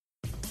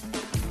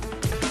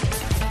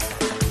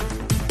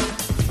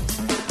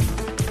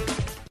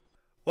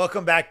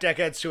Welcome back,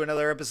 Deckheads, to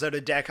another episode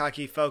of Deck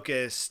Hockey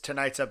Focus.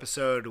 Tonight's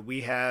episode,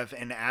 we have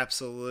an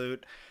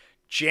absolute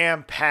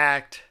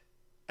jam-packed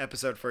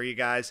episode for you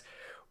guys.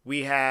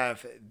 We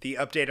have the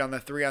update on the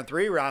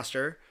 3-on-3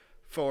 roster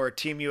for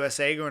Team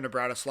USA going to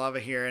Bratislava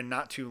here in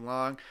not too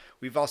long.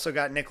 We've also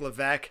got Nick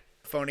Levesque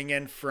phoning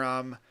in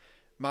from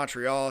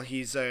Montreal.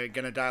 He's going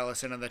to dial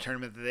us in on the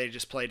tournament that they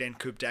just played in,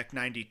 Coupe Deck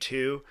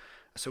 92.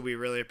 So we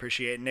really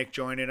appreciate Nick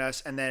joining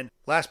us. And then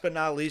last but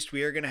not least,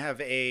 we are going to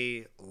have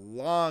a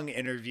long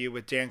interview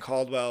with Dan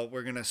Caldwell.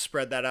 We're going to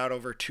spread that out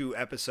over 2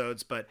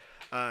 episodes. But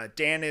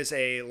Dan is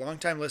a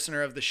longtime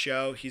listener of the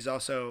show. He's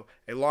also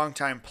a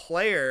longtime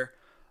player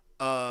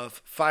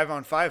of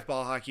 5-on-5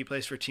 ball hockey,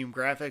 plays for Team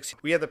Graphics.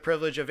 We had the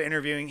privilege of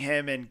interviewing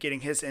him and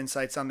getting his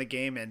insights on the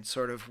game and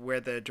sort of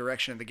where the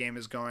direction of the game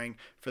is going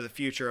for the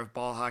future of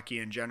ball hockey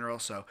in general.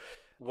 So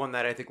one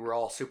that I think we're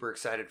all super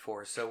excited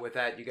for. So with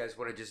that, you guys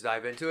want to just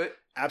dive into it?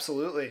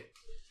 Absolutely.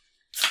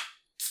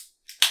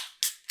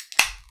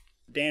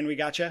 Dan, we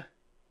got you?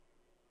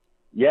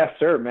 Yes,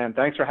 sir, man.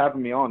 Thanks for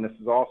having me on. This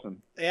is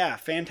awesome. Yeah,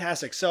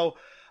 fantastic. So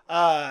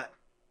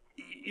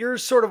you're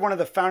sort of one of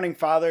the founding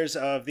fathers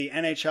of the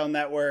NHL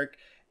Network,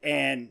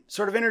 and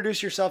sort of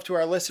introduce yourself to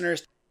our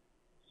listeners.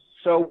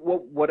 So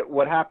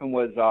what happened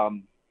was, I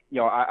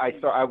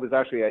was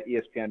actually at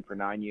ESPN for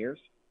 9 years.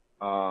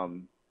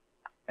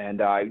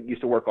 And I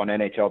used to work on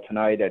NHL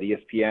Tonight at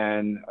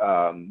ESPN,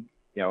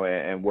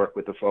 and work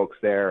with the folks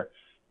there.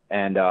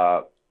 And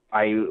I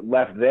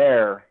left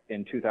there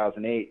in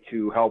 2008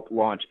 to help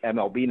launch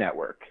MLB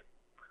Network.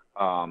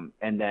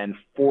 And then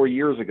 4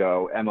 years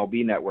ago,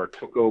 MLB Network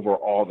took over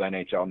all the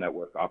NHL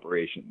Network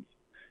operations.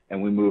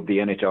 And we moved the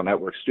NHL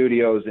Network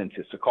studios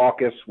into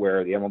Secaucus,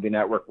 where the MLB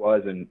Network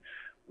was. And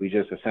we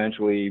just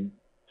essentially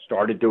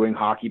started doing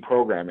hockey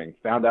programming.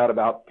 Found out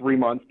about 3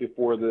 months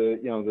before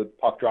the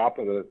puck drop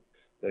of the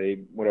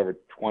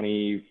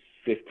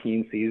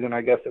 2015 season,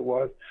 I guess it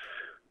was.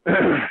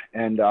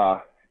 And,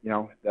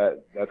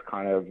 that's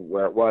kind of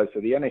where it was.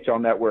 So the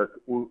NHL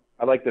Network,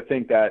 I like to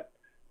think that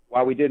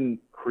while we didn't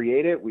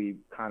create it, we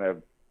kind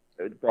of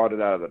brought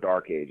it out of the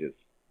dark ages,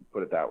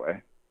 put it that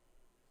way.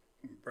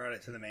 Brought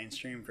it to the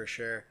mainstream for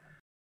sure.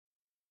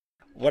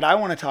 What I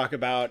want to talk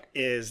about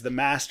is the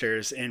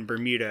Masters in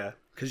Bermuda,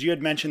 because you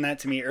had mentioned that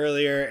to me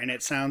earlier, and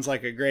it sounds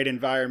like a great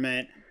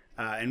environment,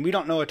 and we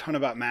don't know a ton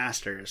about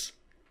Masters.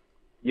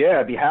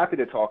 Yeah, I'd be happy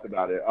to talk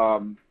about it.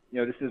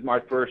 This is my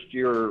first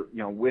year,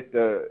 with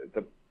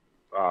the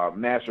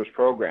master's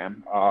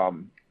program.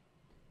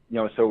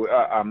 So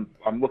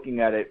I'm looking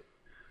at it,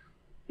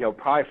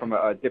 probably from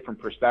a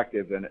different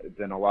perspective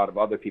than a lot of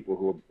other people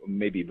who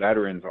may be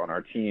veterans on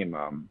our team.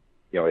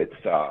 It's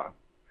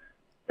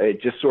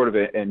just sort of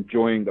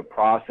enjoying the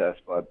process,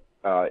 but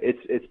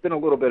it's been a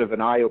little bit of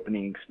an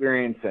eye-opening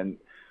experience, and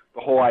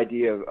the whole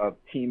idea of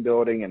team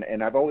building,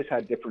 and I've always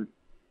had a different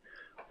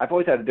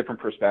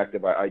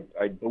perspective. I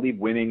believe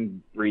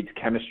winning breeds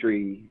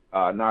chemistry,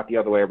 not the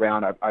other way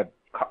around. I've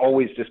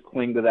always just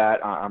cling to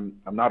that. I'm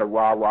not a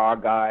rah-rah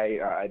guy.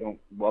 I don't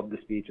love the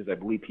speeches. I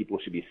believe people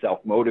should be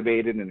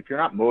self-motivated. And if you're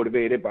not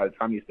motivated by the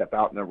time you step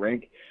out in the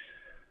rink,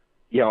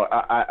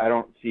 I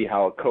don't see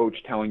how a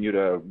coach telling you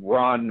to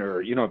run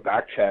or,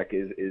 back check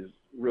is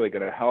really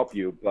going to help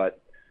you. But,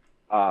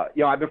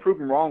 I've been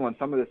proven wrong on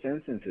some of these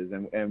instances.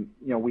 And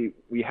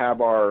we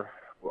have our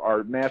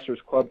Masters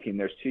club team.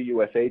 There's 2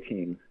 USA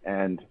teams.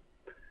 And,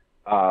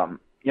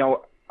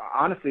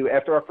 honestly,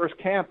 after our first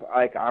camp,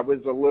 I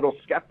was a little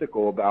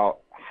skeptical about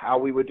how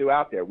we would do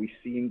out there. We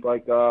seemed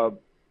like a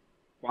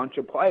bunch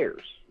of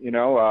players,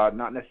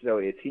 not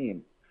necessarily a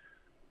team.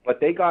 But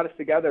they got us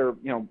together,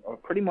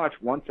 pretty much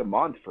once a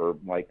month for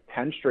like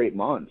 10 straight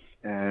months.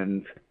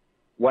 And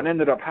what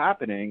ended up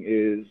happening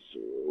is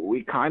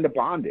we kind of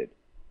bonded,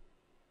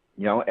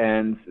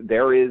 and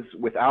there is,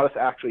 without us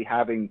actually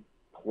having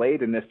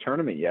played in this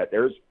tournament yet,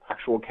 there's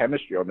actual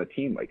chemistry on the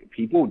team. Like,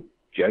 people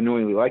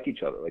genuinely like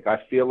each other. Like, I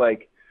feel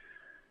like,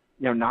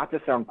 not to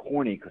sound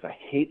corny, because I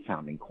hate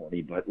sounding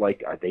corny, but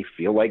like, they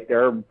feel like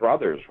they're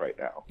brothers right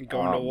now. You're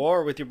going to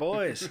war with your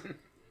boys.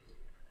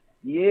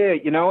 Yeah,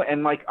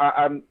 and like,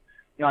 I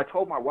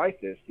told my wife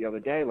this the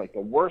other day. Like, the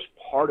worst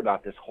part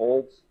about this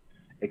whole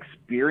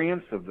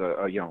experience of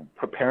the,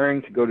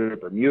 preparing to go to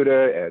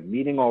Bermuda and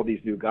meeting all these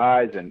new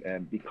guys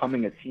and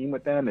becoming a team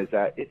with them is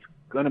that it's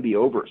going to be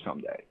over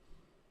someday.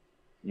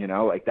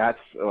 That's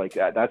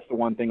the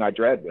one thing I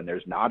dread, when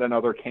there's not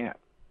another camp.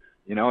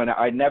 And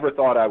I never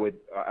thought I would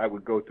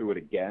go through it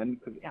again,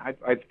 because I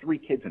have 3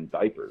 kids in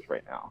diapers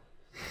right now.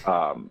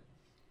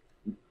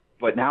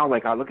 But now,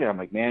 like, I look at it, I'm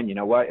like, man, you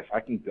know what? If I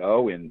can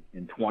go in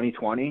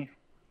 2020,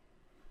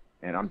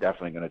 and I'm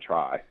definitely going to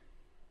try.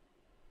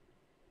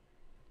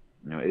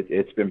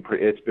 It's been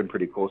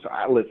pretty cool. So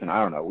I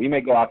don't know. We may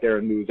go out there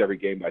and lose every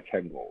game by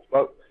 10 goals,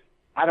 but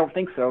I don't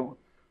think so.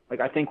 Like,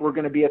 I think we're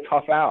going to be a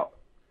tough out.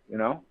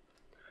 Now,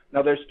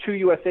 there's 2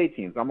 USA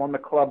teams. I'm on the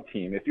club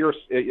team. If you're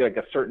like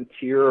a certain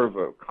tier of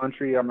a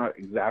country, I'm not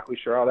exactly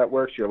sure how that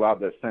works. You're allowed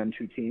to send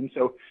 2 teams.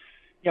 So,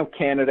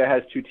 Canada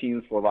has 2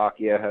 teams.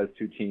 Slovakia has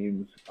 2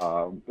 teams.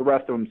 The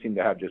rest of them seem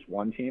to have just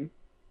 1 team.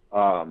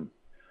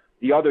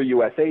 the other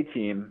USA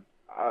team,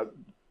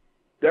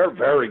 they're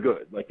very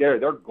good. Like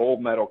they're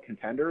gold medal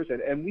contenders,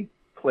 and we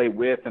play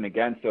with and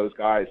against those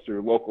guys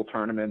through local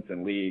tournaments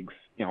and leagues,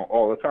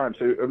 all the time.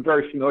 So I'm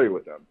very familiar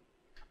with them.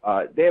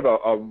 They have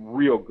a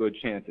real good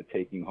chance of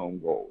taking home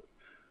gold.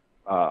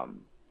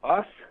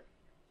 Us,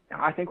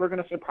 I think we're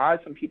going to surprise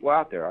some people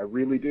out there. I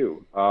really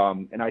do.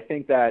 And I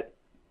think that,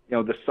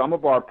 the sum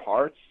of our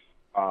parts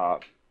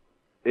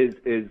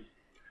is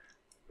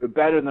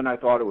better than I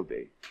thought it would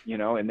be,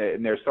 and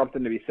there's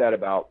something to be said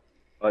about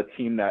a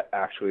team that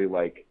actually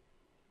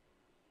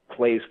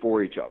plays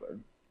for each other.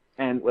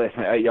 And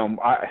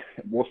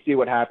we'll see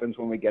what happens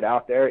when we get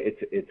out there.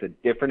 It's a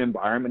different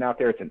environment out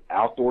there. It's an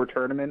outdoor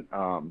tournament.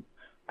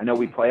 I know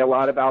we play a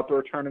lot of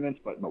outdoor tournaments,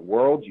 but in the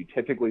Worlds, you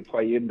typically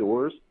play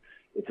indoors.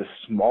 It's a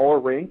smaller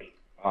rink.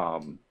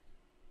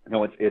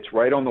 It's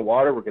right on the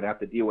water. We're going to have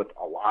to deal with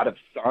a lot of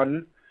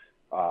sun.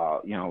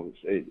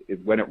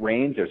 When it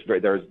rains,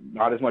 there's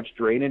not as much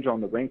drainage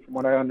on the rink, from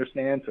what I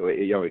understand. So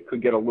it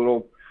could get a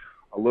little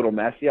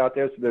messy out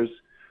there. So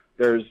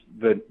there's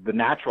the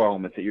natural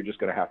elements that you're just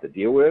going to have to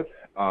deal with.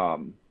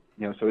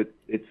 So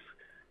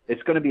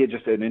it's going to be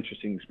just an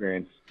interesting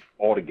experience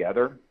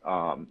altogether.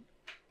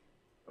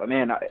 But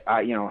man,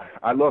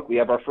 I look. We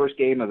have our first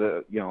game of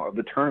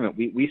the tournament.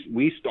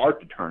 We start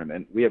the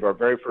tournament. We have our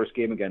very first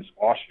game against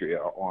Austria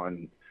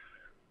on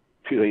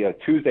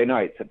Tuesday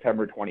night,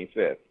 September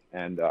 25th.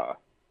 And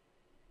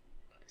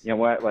you know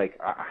what?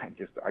 I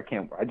just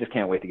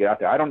can't wait to get out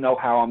there. I don't know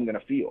how I'm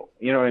gonna feel.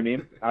 You know what I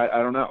mean? I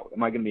don't know.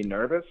 Am I gonna be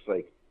nervous?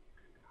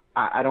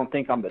 I don't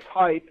think I'm the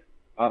type.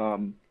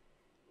 Then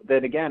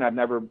again, I've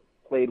never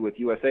played with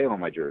USA on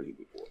my jersey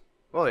before.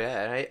 Well,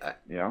 yeah,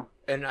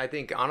 and I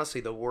think honestly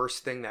the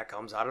worst thing that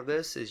comes out of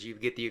this is you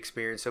get the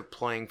experience of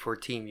playing for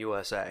Team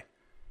USA.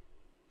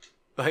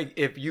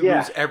 If you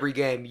lose every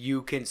game,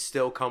 you can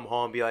still come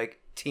home and be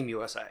like, Team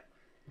USA,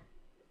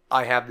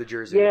 I have the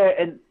jersey. Yeah,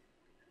 and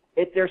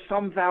there's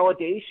some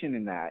validation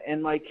in that.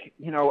 And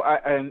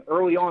and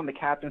early on, the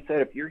captain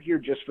said, if you're here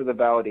just for the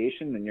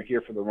validation, then you're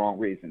here for the wrong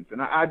reasons.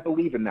 And I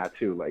believe in that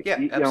too.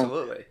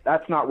 Absolutely.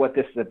 That's not what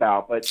this is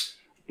about, but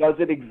does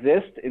it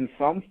exist in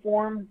some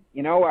form?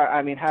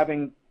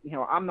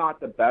 I'm not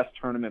the best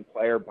tournament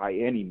player by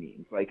any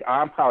means.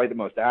 I'm probably the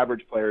most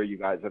average player you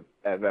guys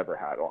have ever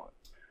had on.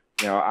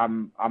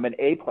 I'm an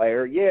A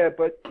player, yeah,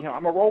 but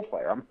I'm a role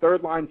player. I'm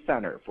third line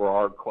center for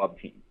our club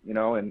team,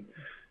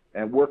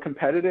 and we're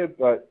competitive,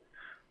 but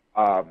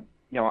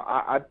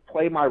I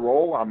play my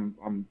role.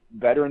 I'm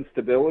veteran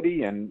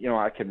stability, and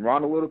I can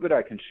run a little bit,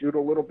 I can shoot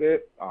a little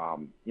bit.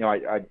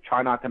 I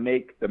try not to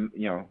make the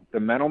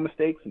mental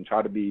mistakes and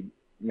try to be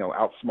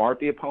outsmart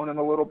the opponent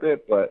a little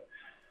bit, but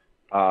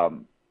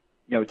to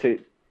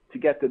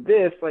get to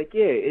this,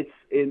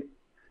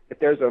 if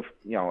there's a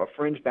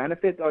fringe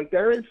benefit,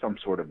 there is some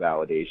sort of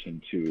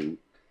validation to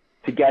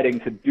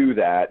getting to do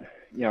that,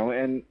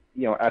 and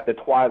at the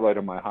twilight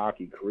of my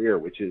hockey career,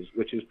 which is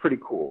pretty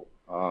cool.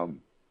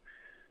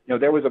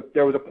 There was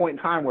a point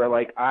in time where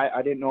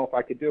I didn't know if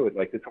I could do it.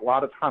 It's a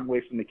lot of time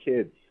away from the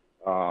kids.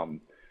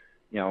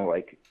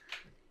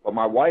 But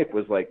my wife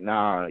was like,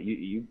 nah,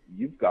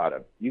 you've got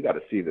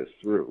to see this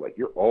through.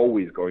 You're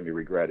always going to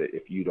regret it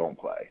if you don't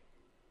play.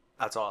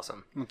 That's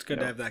awesome. Well, it's good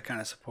to have that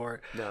kind of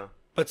support. No.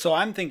 But so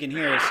I'm thinking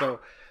here,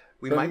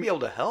 we might be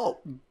able to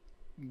help.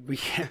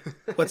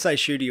 What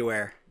size shoe do you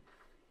wear?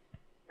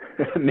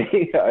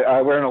 Me?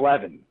 I wear an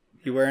 11.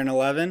 You wear an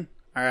 11?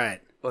 All right.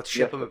 Let's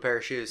ship him a pair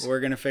of shoes. We're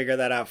going to figure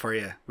that out for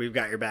you. We've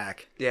got your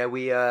back.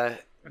 Yeah,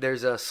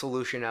 there's a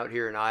solution out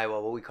here in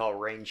Iowa, what we call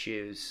rain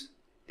shoes.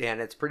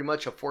 And it's pretty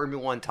much a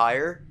Formula One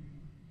tire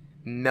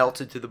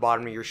melted to the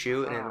bottom of your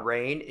shoe, and in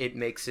rain, it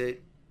makes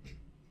it...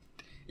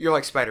 You're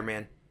like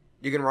Spider-Man.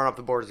 You can run up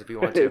the boards if you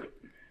want to.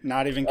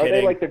 Not even kidding. Are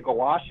they like the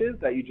galoshes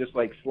that you just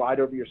slide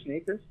over your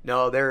sneakers?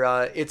 No,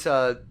 they're it's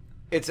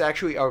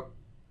actually a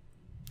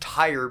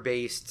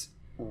tire-based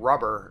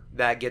rubber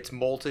that gets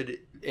molded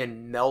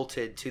and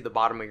melted to the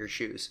bottom of your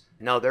shoes.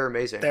 No, they're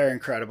amazing. They're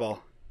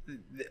incredible.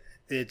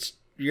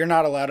 You're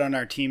not allowed on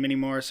our team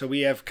anymore, so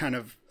we have kind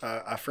of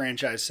a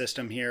franchise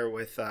system here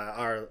with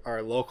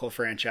our local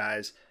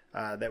franchise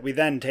that we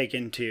then take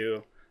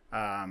into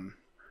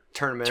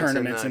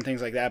tournaments and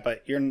things like that.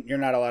 But you're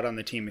not allowed on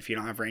the team if you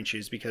don't have rain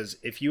shoes, because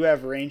if you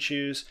have rain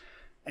shoes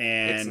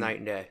and it's night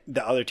and day,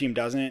 the other team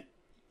doesn't,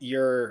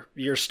 you're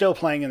still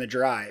playing in the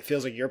dry. It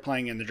feels like you're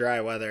playing in the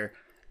dry weather.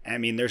 I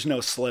mean, there's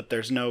no slip,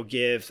 there's no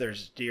give,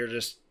 you're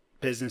just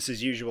business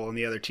as usual, and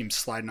the other team's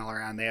sliding all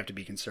around. They have to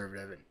be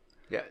conservative.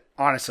 Yeah.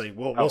 Honestly,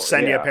 we'll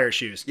send you a pair of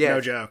shoes. Yeah.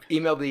 No joke.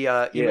 Email the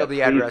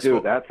address.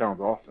 Dude, that sounds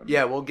awesome.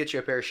 Yeah, we'll get you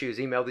a pair of shoes.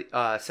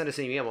 Send us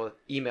an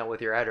email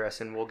with your address,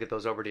 and we'll get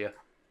those over to you.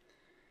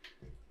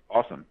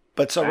 Awesome.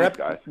 But so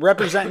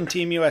representing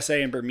Team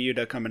USA in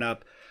Bermuda coming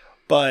up,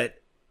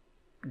 but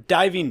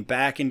diving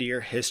back into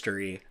your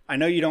history, I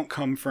know you don't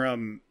come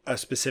from a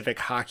specific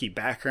hockey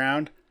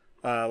background,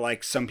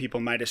 like some people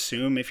might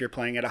assume if you're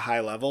playing at a high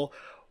level.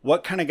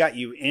 What kind of got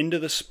you into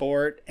the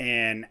sport,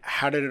 and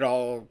how did it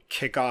all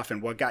kick off, and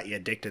what got you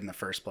addicted in the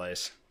first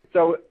place?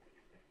 So,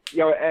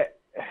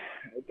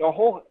 the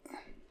whole,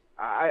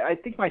 I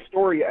think my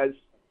story is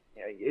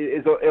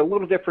a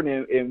little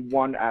different in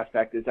one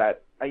aspect, is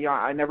that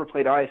I never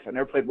played ice. I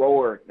never played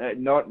roller.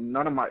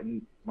 None of my,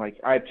 like,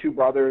 I have two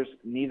brothers.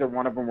 Neither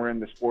one of them were in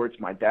the sports.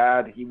 My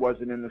dad, he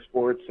wasn't in the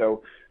sports.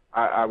 So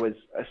I was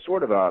a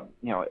sort of a,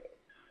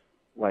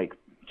 like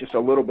just a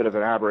little bit of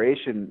an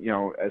aberration,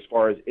 as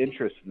far as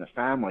interest in the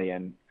family.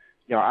 And,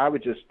 I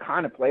would just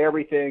kind of play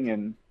everything,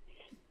 and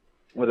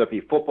whether it be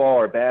football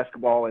or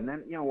basketball. And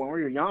then, when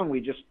we were young,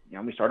 we just,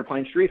 we started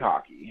playing street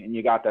hockey, and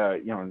you got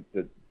the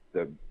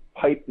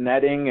pipe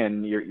netting,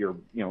 and you're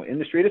in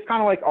the street. It's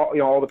kind of like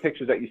all the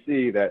pictures that you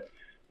see that,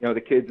 the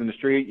kids in the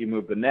street, you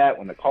move the net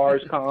when the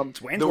cars come.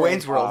 It's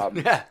Wayne's World.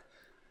 Yeah.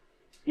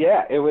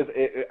 Yeah, it was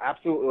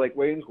absolutely like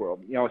Wayne's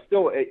World.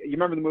 Still, you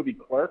remember the movie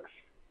Clerks?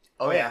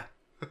 Oh, yeah.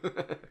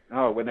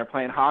 Oh, when they're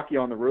playing hockey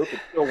on the roof,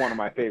 it's still one of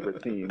my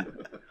favorite scenes.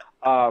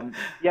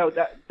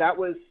 That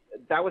was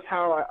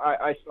how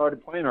I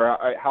started playing, or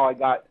how I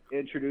got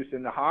introduced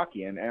into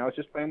hockey. And I was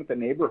just playing with the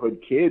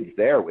neighborhood kids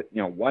there with,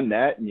 one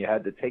net, and you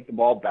had to take the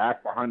ball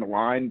back behind the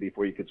line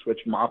before you could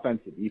switch from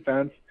offense to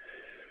defense.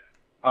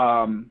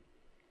 And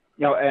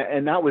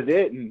that was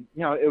it. And,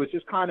 it was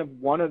just kind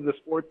of one of the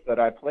sports that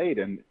I played.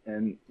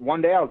 And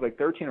one day I was like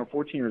 13 or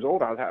 14 years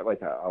old. I was at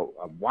like a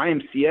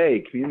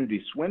YMCA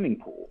community swimming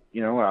pool.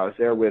 I was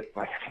there with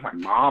like my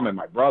mom and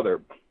my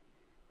brother.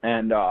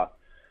 And, I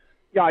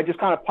just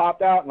kind of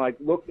popped out and like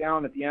looked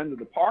down at the end of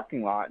the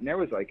parking lot, and there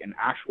was like an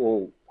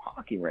actual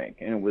hockey rink,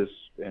 and it was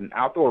an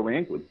outdoor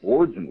rink with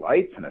boards and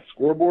lights and a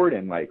scoreboard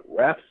and like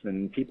refs,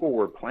 and people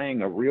were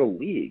playing a real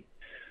league.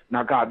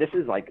 Now, God, this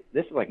is like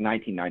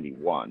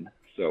 1991.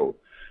 So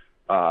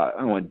I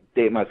don't want to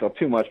date myself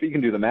too much, but you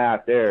can do the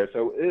math there.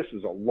 So this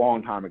was a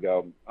long time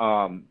ago.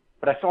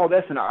 But I saw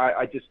this, and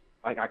I just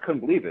like, I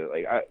couldn't believe it.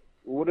 Like,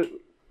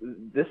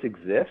 this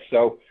exists?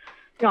 So,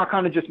 I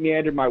kind of just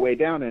meandered my way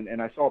down, and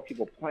I saw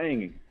people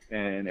playing,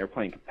 and they were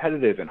playing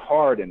competitive and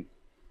hard. And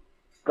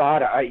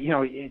God, I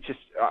just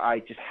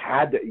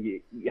had to,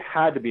 you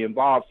had to be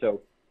involved.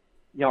 So,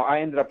 I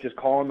ended up just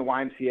calling the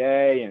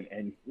YMCA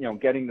and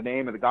getting the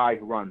name of the guy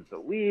who runs the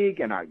league,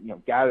 and I,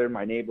 gathered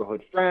my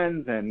neighborhood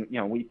friends, and,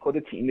 we put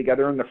a team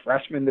together in the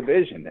freshman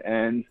division.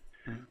 And,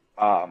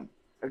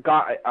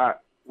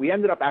 we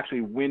ended up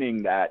actually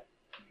winning that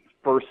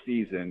first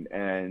season.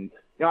 And,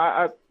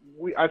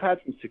 I've had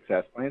some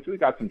success playing, so we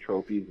got some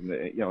trophies in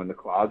the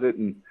closet.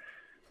 And,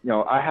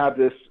 I have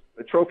a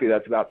trophy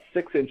that's about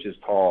 6 inches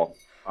tall,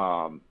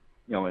 from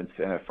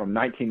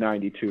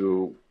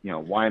 1992,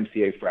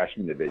 YMCA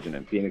freshman division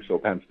in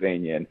Phoenixville,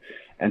 Pennsylvania.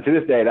 And to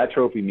this day, that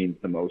trophy means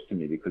the most to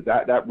me, because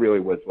that really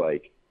was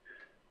like,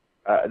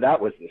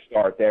 that was the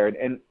start there.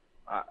 And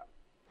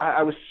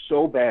I was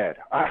so bad.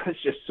 I was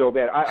just so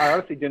bad. I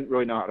honestly didn't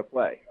really know how to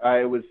play.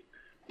 It was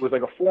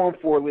like a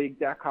 4-on-4 league,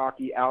 deck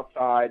hockey,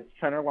 outside,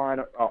 center line,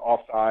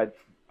 offsides.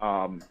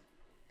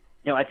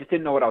 I just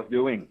didn't know what I was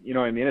doing. You know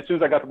what I mean? As soon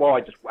as I got the ball,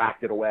 I just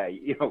whacked it away.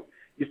 You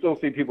still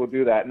see people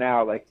do that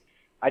now. Like,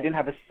 I didn't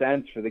have a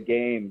sense for the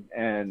game.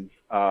 And,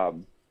 I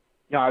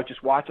would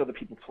just watch other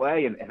people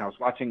play, and I was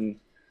watching,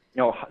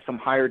 some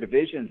higher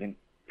divisions, and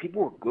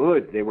people were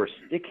good. They were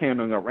stick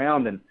handling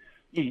around, and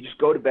you just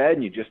go to bed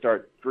and you just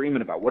start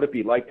dreaming about what it'd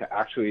be like to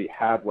actually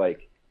have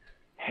like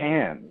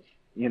hands,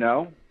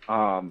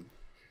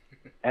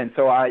 and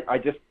so I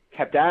just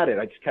kept at it.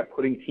 I just kept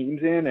putting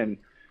teams in, and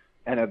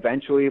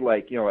eventually,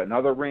 like,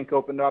 another rink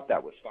opened up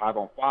that was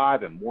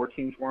 5-on-5, and more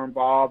teams were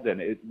involved, and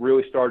it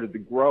really started to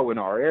grow in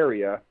our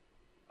area.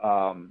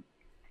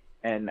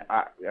 And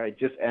I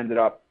just ended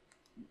up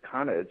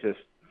kind of just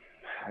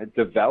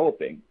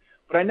developing,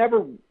 but I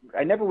never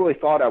really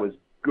thought I was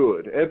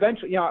good.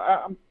 Eventually,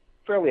 I'm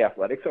fairly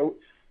athletic, so,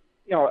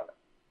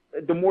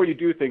 the more you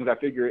do things, I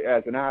figure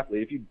as an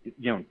athlete, if you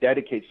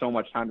dedicate so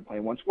much time to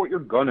playing one sport, you're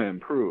gonna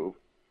improve.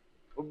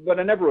 But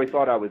I never really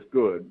thought I was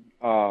good.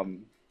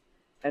 And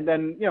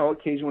then,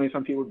 occasionally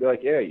some people would be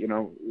like, yeah,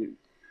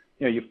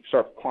 you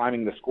start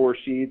climbing the score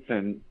sheets,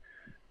 and,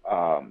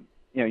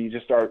 you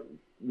just start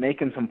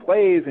making some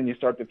plays, and you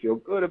start to feel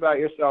good about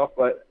yourself.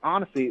 But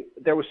honestly,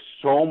 there was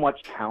so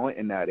much talent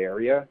in that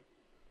area,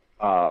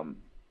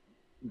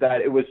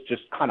 that it was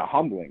just kind of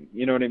humbling.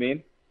 You know what I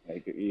mean?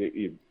 Like,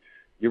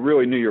 you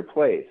really knew your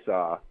place.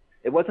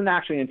 It wasn't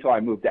actually until I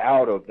moved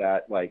out of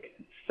that, like,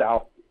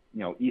 south,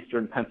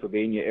 eastern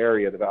Pennsylvania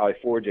area, the Valley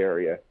Forge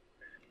area,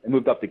 and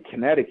moved up to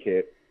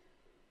Connecticut,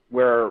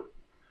 where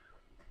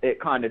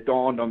it kind of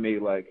dawned on me,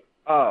 like,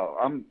 oh,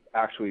 I'm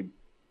actually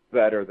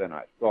better than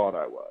I thought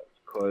I was,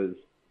 because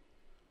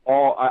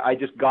I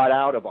just got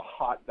out of a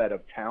hotbed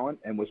of talent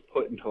and was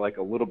put into like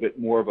a little bit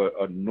more of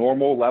a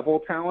normal level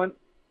talent.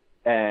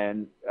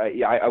 And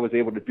I was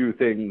able to do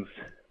things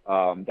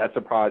that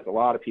surprised a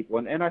lot of people.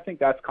 And I think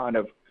that's kind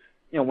of,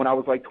 when I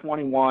was like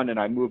 21 and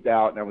I moved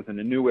out and I was in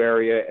a new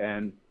area,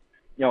 and,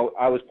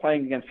 I was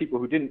playing against people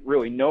who didn't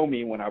really know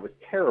me when I was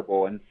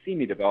terrible and see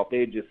me develop.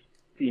 They just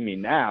see me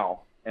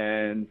now.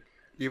 And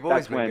you've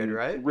always been good,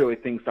 right? Really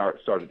things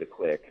started to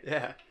click.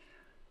 Yeah.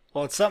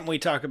 Well, it's something we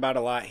talk about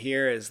a lot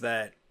here, is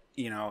that,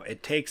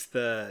 it takes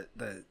the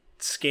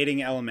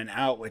skating element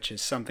out, which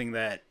is something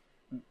that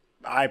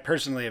I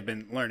personally have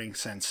been learning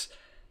since,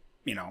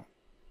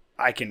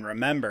 I can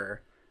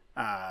remember.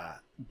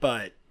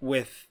 But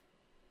with,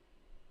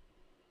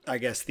 I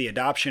guess, the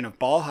adoption of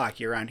ball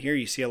hockey around here,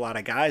 you see a lot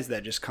of guys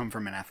that just come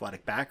from an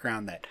athletic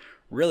background that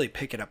really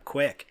pick it up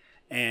quick.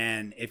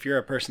 And if you're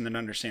a person that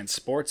understands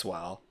sports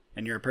well,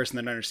 and you're a person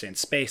that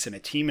understands space and a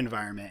team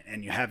environment,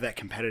 and you have that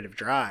competitive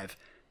drive,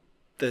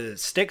 the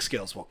stick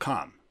skills will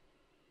come.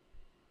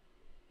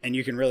 And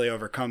you can really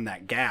overcome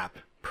that gap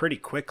pretty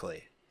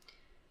quickly.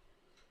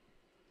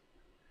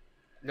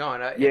 No,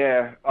 and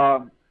a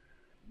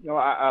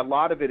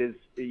lot of it is,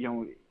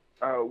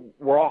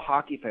 we're all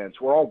hockey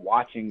fans. We're all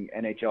watching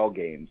NHL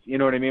games. You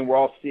know what I mean? We're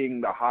all seeing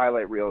the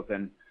highlight reels,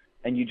 and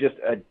you just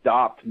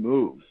adopt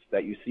moves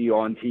that you see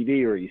on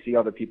TV or you see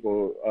other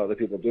people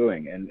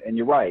doing. And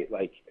you're right.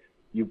 Like,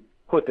 you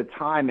put the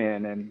time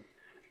in,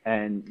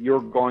 and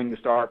you're going to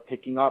start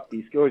picking up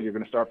these skills. You're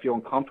going to start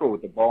feeling comfortable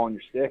with the ball on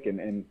your stick.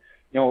 And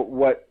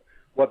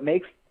what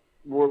makes,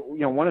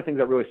 one of the things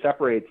that really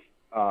separates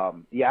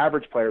the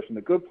average players from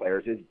the good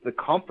players is the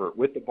comfort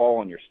with the ball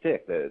on your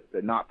stick, the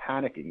not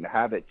panicking, to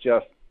have it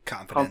just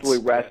comfortably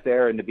rest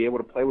there, and to be able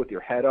to play with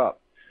your head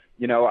up.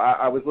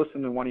 I was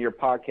listening to one of your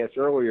podcasts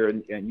earlier,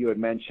 and you had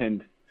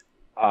mentioned,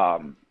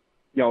 one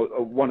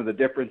of the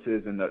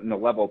differences in the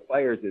level of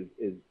players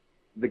is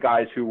the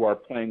guys who are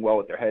playing well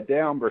with their head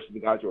down versus the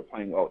guys who are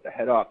playing well with their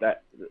head up.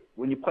 That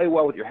when you play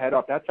well with your head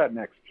up, that's that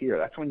next tier.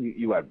 That's when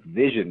you have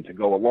vision to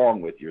go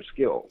along with your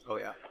skills. Oh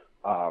yeah.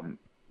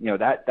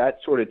 That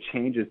sort of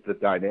changes the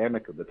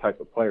dynamic of the type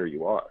of player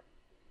you are.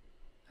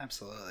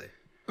 Absolutely.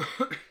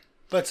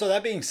 But so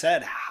that being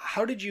said,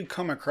 how did you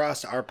come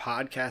across our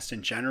podcast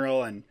in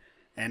general? And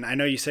I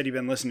know you said you've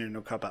been listening to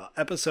a couple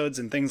episodes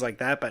and things like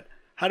that, but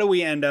how do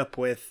we end up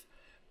with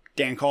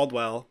Dan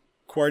Caldwell,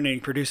 coordinating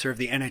producer of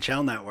the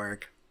NHL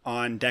Network,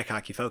 on Deck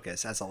Hockey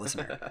Focus as a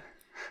listener?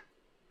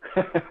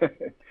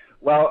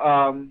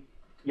 Well,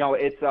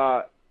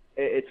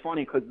 it's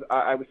funny because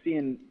I was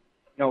seeing,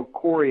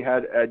 Corey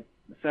had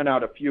sent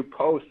out a few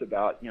posts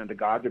about, the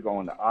guys are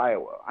going to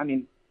Iowa. I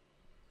mean,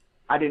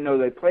 I didn't know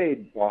they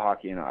played ball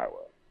hockey in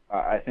Iowa.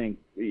 I think,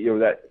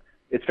 that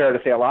it's fair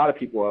to say a lot of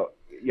people,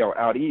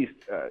 out east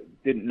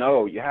didn't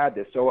know you had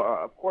this. So,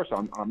 of course,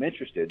 I'm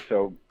interested.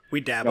 So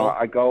we dabble.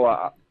 I go,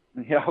 I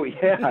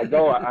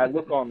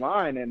look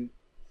online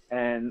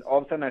and all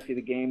of a sudden I see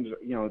the games,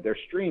 they're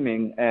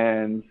streaming,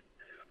 and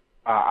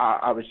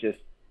I was just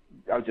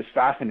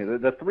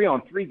fascinated. The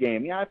 3-on-3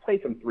 game, I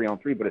played some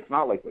 3-on-3, but it's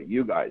not like what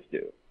you guys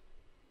do.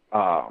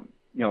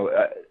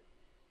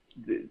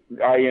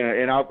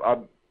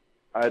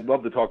 I'd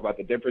love to talk about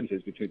the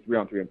differences between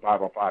 3-on-3 and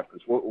 5-on-5,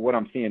 because what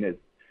I'm seeing is,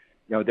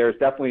 there's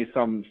definitely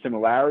some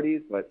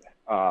similarities, but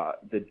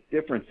the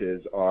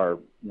differences are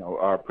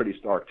pretty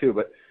stark too.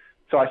 But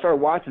so I started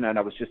watching that, and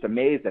I was just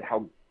amazed at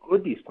how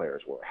good these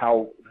players were.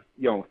 How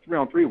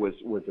 3-on-3 was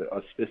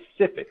a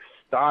specific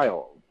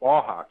style of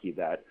ball hockey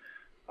that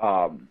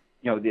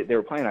they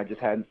were playing. I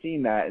just hadn't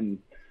seen that, and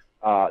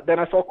then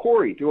I saw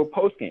Corey do a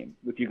post game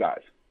with you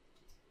guys.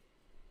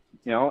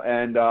 You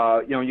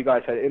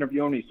guys had an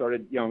interview, and he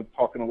started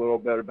talking a little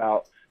bit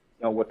about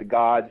what the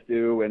gods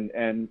do,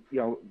 and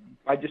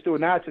by just doing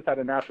that, just out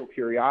of natural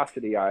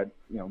curiosity, I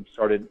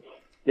started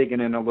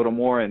digging in a little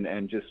more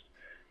and just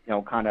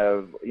kind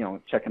of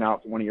checking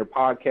out one of your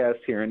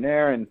podcasts here and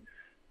there, and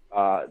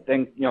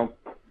then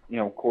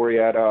Corey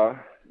had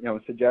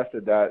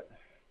suggested that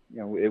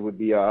it would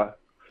be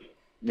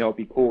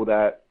be cool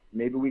that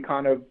maybe we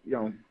kind of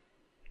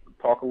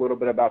talk a little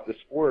bit about the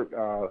sport,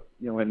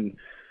 and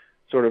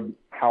sort of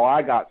how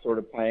I got sort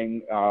of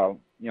playing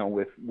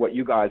with what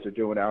you guys are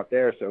doing out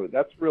there. So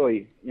that's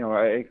really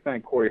I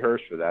thank Corey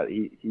Hirsch for that.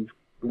 He's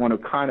the one who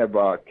kind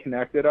of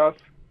connected us.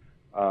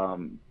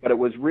 But it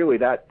was really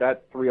that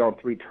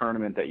 3-on-3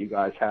 tournament that you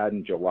guys had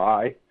in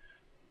July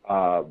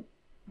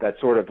that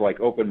sort of like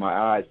opened my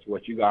eyes to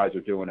what you guys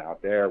are doing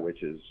out there,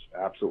 which is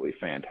absolutely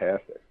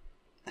fantastic.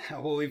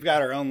 Well, we've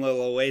got our own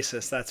little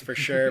oasis, that's for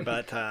sure.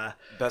 But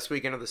best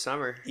weekend of the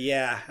summer.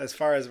 Yeah, as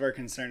far as we're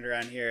concerned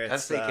around here,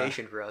 that's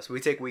vacation for us. We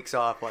take weeks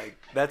off. Like,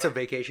 that's a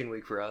vacation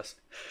week for us.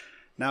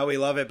 No, we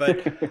love it.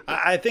 But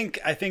I think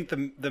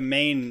the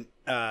main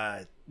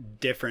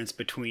difference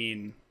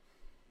between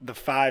the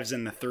 5s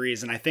and the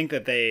 3s, and I think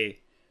that they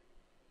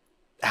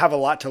have a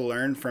lot to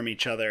learn from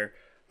each other,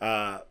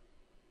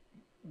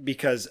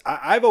 because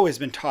I've always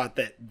been taught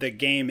that the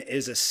game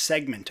is a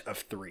segment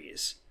of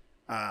 3s.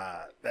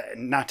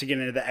 Not to get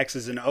into the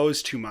X's and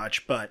O's too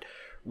much, but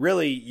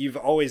really you've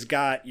always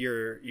got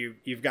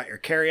you've got your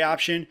carry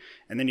option,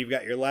 and then you've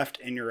got your left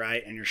and your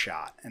right and your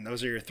shot, and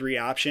those are your 3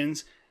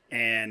 options.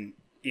 And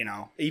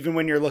even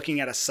when you're looking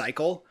at a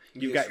cycle,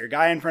 you've got your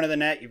guy in front of the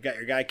net, you've got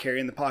your guy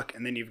carrying the puck,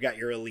 and then you've got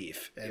your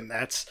relief. And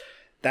that's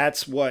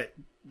what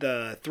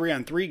the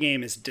 3-on-3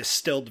 game is,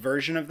 distilled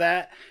version of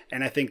that.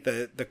 And I think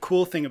the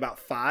cool thing about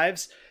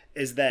 5s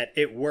is that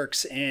it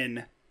works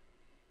in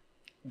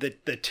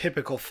the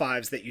typical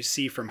 5s that you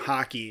see from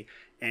hockey,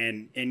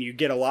 and you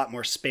get a lot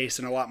more space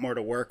and a lot more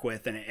to work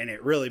with, and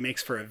it really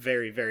makes for a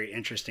very, very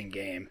interesting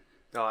game.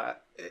 No,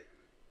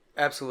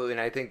 absolutely,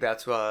 and I think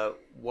that's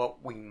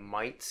what we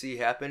might see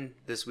happen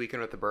this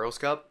weekend with the Burroughs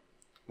Cup,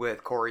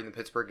 with Corey and the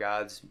Pittsburgh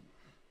Gods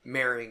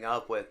marrying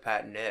up with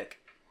Pat and Nick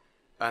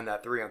on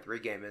that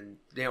 3-on-3 game. And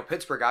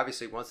Pittsburgh,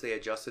 obviously, once they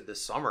adjusted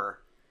this summer,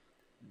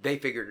 they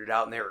figured it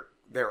out, and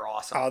they're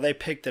awesome. Oh, they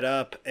picked it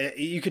up.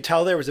 You could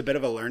tell there was a bit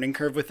of a learning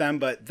curve with them,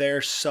 but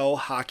they're so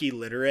hockey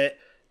literate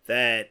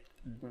that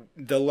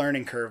the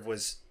learning curve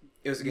was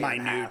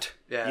minute.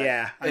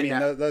 Yeah. I mean,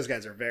 those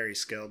guys are very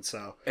skilled.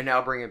 So, and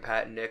now bringing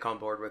Pat and Nick on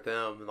board with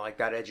them, like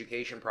that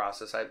education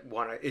process,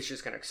 it's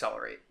just going to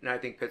accelerate. And I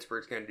think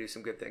Pittsburgh's going to do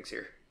some good things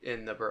here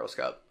in the Burroughs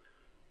Cup.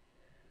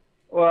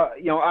 Well,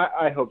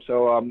 I hope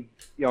so.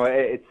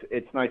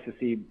 It's nice to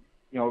see.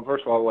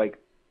 First of all, like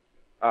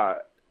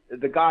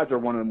the Gods are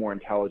one of the more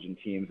intelligent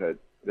teams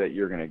that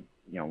you're going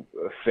to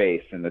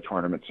face in the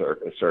tournament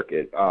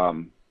circuit.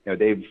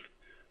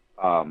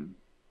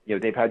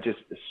 They've had just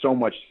so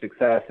much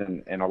success,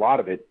 and a lot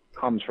of it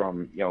comes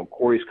from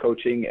Corey's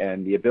coaching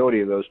and the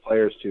ability of those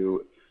players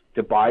to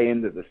buy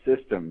into the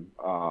system,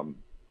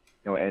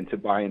 and to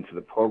buy into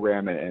the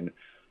program and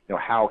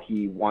how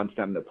he wants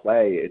them to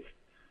play. It's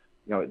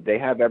they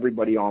have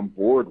everybody on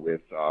board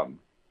with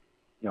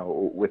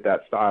with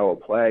that style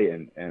of play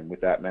and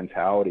with that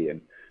mentality,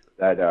 and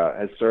that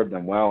has served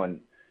them well. And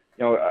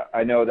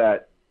I know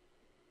that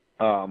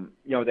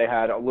they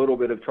had a little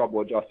bit of trouble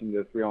adjusting to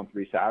the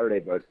 3-on-3 Saturday,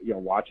 but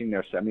watching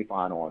their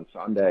semifinal on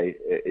Sunday,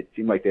 it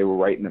seemed like they were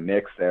right in the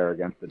mix there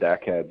against the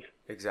Deckheads.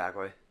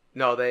 Exactly.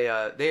 No, they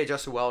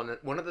adjusted well, and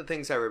one of the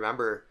things I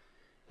remember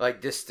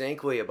like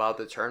distinctly about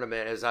the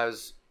tournament is I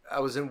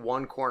was in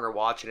one corner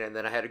watching it, and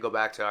then I had to go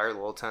back to our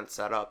little tent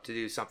setup to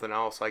do something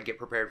else, like get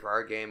prepared for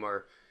our game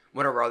or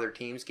one of our other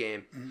team's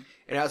game. Mm-hmm.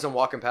 And as I'm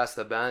walking past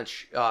the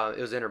bench, it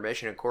was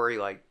intermission, and Corey,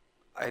 I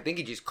think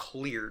he just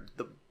cleared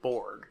the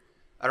board.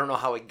 I don't know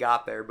how he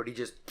got there, but he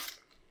just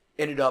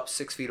ended up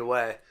 6 feet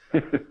away.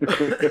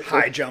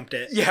 High jumped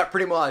it. Yeah,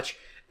 pretty much.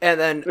 And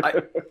then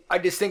I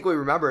distinctly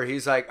remember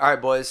he's like, all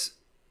right, boys,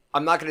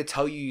 I'm not going to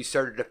tell you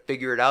started to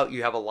figure it out.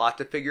 You have a lot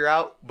to figure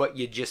out, but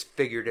you just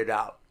figured it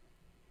out.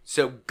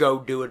 So go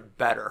do it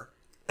better.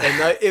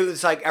 And it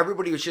was like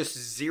everybody was just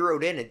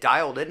zeroed in and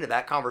dialed into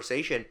that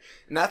conversation.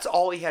 And that's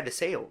all he had to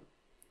say to him.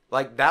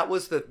 Like that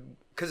was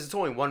because it's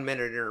only 1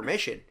 minute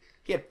intermission.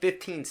 He had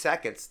 15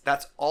 seconds.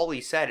 That's all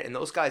he said. And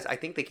those guys, I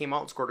think they came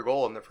out and scored a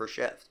goal in the first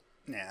shift.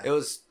 Yeah. It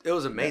was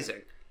amazing.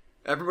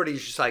 Yeah.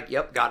 Everybody's just like,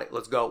 yep, got it.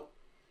 Let's go.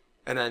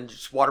 And then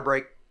just water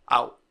break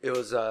out. It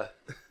was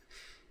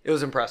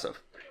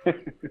impressive.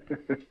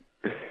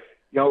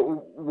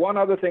 One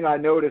other thing I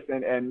noticed,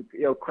 and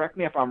correct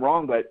me if I'm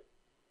wrong, but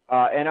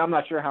and I'm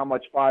not sure how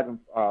much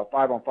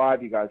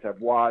 5-on-5 you guys have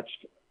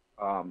watched,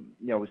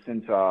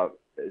 since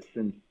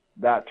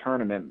that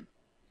tournament.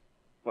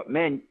 But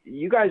man,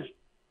 you guys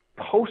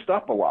post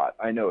up a lot.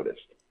 I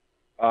noticed.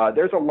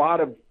 There's a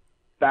lot of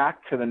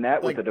back to the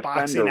net with the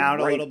defender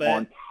right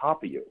on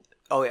top of you.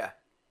 Oh yeah,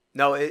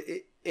 no,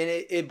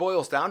 it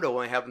boils down to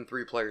only having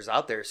 3 players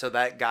out there. So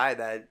that guy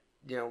that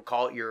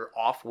call it your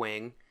off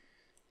wing,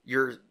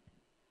 your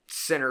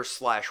center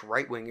 /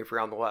 right wing if you're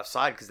on the left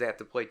side, because they have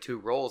to play 2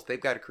 roles.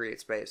 They've got to create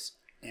space.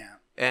 Yeah,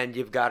 and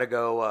you've got to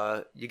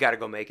go. You got to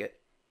go make it.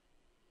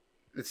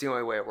 It's the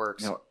only way it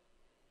works.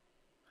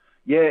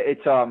 Yeah,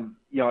 it's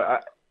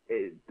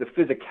the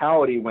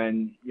physicality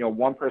when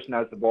one person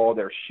has the ball,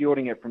 they're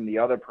shielding it from the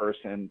other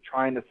person,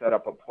 trying to set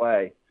up a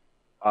play.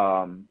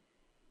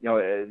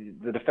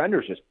 The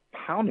defender's just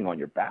pounding on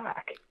your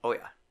back. Oh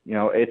yeah.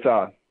 It's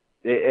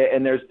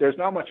and there's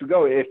not much to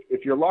go.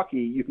 If you're lucky,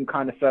 you can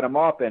kind of set them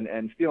up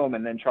and feel them,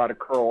 and then try to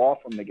curl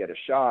off them to get a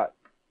shot.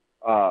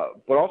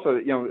 But also,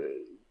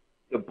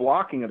 the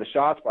blocking of the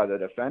shots by the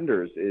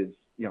defenders is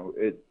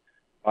it's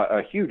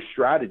a huge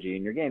strategy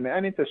in your game. I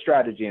mean, it's a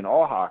strategy in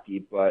all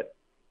hockey, but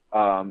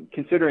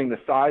considering the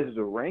size of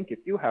the rink, if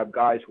you have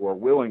guys who are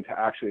willing to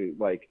actually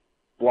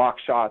block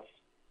shots,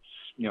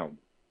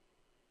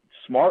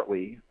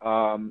 smartly,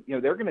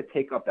 they're going to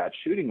take up that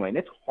shooting lane.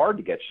 It's hard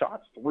to get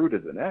shots through to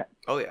the net.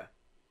 Oh yeah.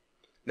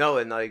 No,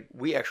 and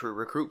we actually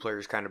recruit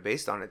players kind of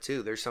based on it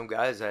too. There's some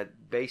guys that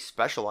they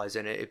specialize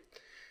in it. If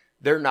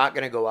they're not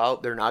going to go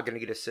out, they're not going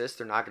to get assists,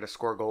 they're not going to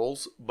score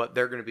goals, but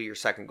they're going to be your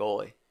second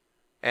goalie.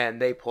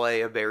 And they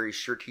play a very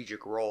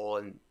strategic role,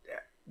 and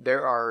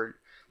there are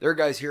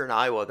guys here in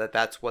Iowa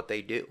that's what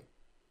they do.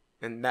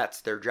 And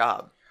that's their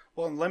job.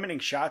 Well, and limiting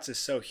shots is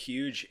so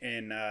huge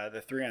in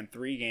the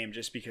 3-on-3 game,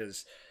 just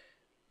because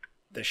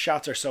the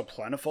shots are so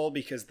plentiful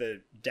because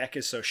the deck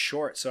is so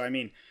short. So I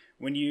mean,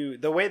 when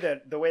the way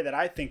that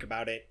I think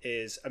about it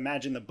is,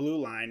 imagine the blue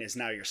line is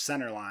now your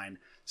center line.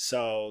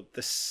 So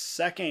the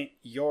second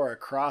you're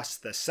across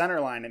the center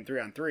line in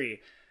 3-on-3,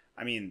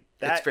 I mean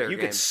that you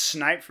could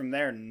snipe from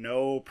there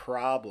no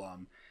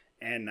problem.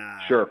 And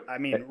sure. I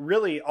mean,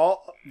 really,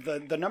 all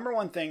the number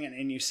one thing,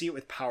 and you see it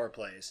with power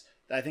plays.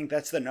 I think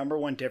that's the number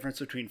one difference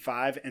between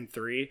 5 and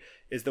 3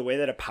 is the way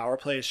that a power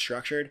play is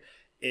structured.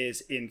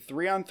 is in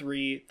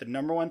 3-on-3, the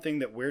number one thing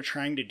that we're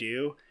trying to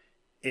do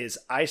is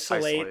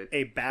isolate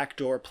a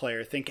backdoor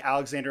player. Think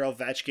Alexander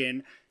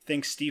Ovechkin,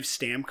 think Steve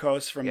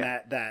Stamkos from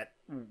that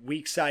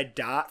weak side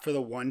dot for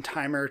the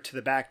one-timer to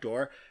the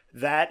backdoor.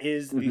 That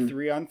is the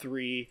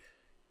 3-on-3.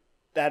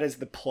 That is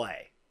the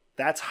play.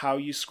 That's how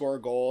you score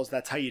goals.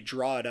 That's how you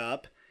draw it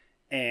up.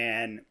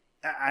 And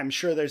I'm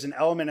sure there's an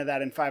element of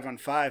that in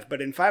 5-on-5,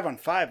 but in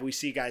 5-on-5, we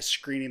see guys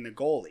screening the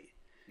goalie.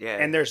 Yeah.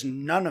 And there's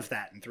none of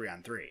that in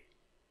 3-on-3.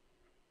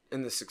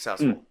 In the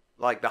successful,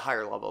 like the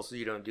higher levels,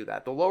 you don't do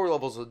that. The lower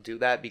levels will do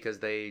that because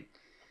they've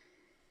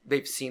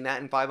seen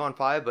that in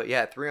 5-on-5. But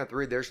yeah,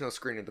 3-on-3, there's no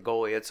screening the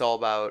goalie. It's all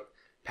about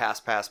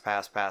pass.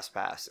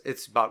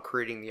 It's about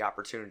creating the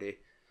opportunity.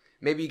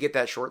 Maybe you get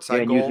that short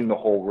side goal. And using the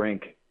whole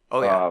rink.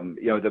 Oh, yeah.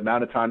 The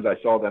amount of times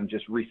I saw them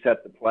just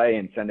reset the play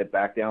and send it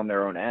back down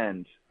their own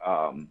end.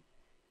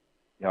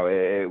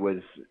 It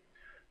was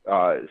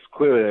it's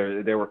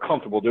clear they were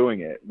comfortable doing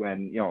it.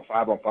 When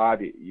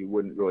 5-on-5, you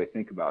wouldn't really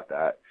think about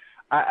that.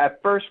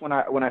 At first, when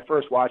I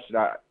first watched it,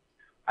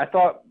 I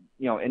thought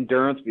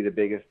endurance would be the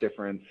biggest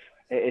difference.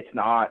 It's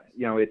not.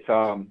 It's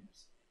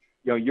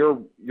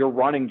you're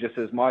running just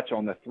as much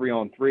on the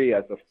 3-on-3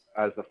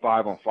 as the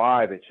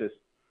 5-on-5. It's just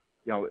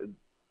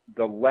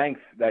the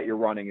length that you're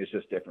running is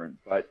just different.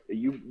 But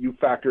you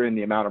factor in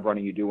the amount of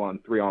running you do on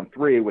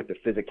 3-on-3 with the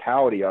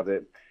physicality of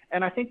it.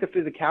 And I think the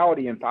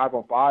physicality in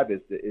 5-on-5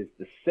 is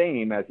the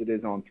same as it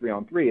is on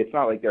 3-on-3. It's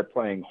not like they're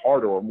playing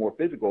harder or more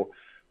physical.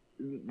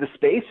 The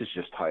space is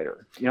just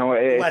tighter.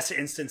 Less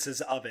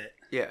instances of it.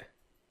 Yeah.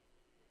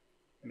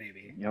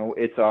 Maybe.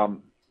 It's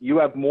you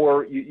have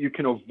more. You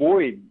can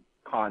avoid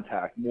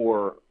contact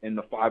more in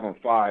the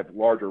 5-on-5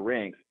 larger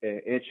rinks.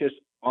 It's just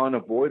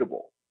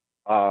unavoidable.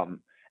 And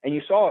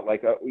you saw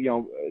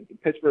it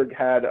Pittsburgh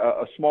had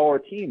a smaller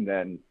team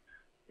than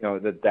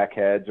the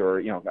Deckheads, or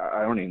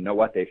I don't even know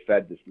what they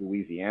fed this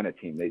Louisiana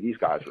team. These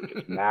guys were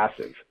just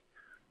massive.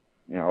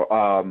 A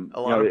lot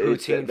of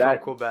poutine from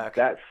Quebec.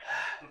 That's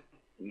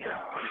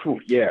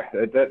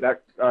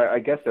I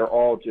guess they're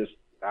all just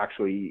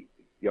actually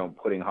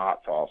putting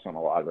hot sauce on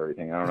a lot of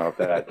everything. I don't know if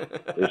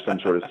that there's some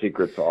sort of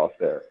secret sauce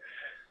there,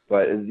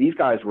 but these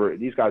guys were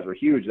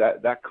huge.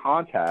 That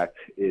contact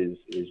is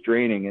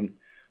draining, and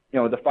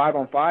the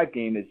 5-on-5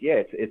 game is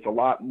it's a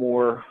lot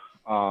more.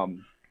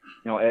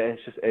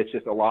 It's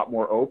just a lot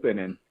more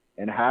open,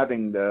 and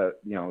having the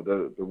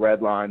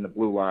red line, the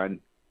blue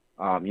line.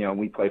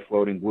 We play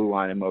floating blue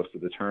line in most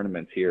of the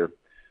tournaments here.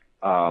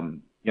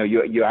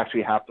 You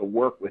actually have to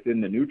work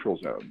within the neutral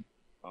zone.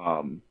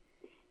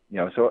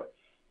 So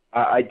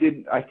I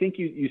think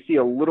you see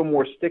a little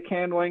more stick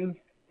handling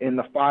in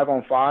the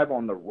 5-on-5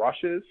 on the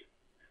rushes,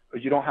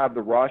 because you don't have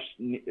the rush,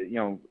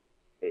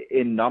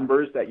 in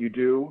numbers that you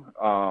do.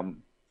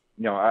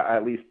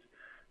 At least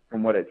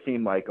from what it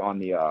seemed like on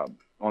the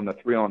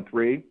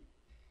 3-on-3.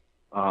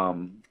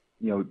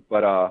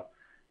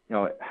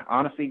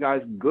 Honestly,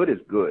 guys, good is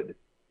good.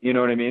 You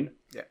know what I mean?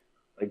 Yeah.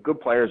 Like,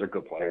 good players are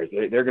good players.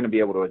 They're going to be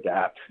able to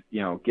adapt,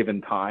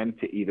 given time,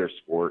 to either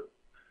sport.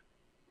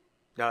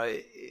 No,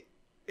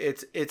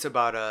 it's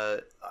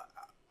about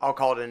I'll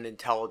call it an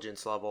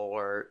intelligence level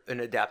or an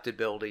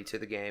adaptability to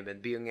the game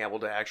and being able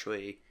to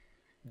actually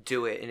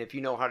do it. And if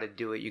you know how to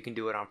do it, you can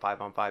do it on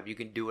 5-on-5. You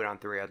can do it on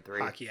 3-on-3.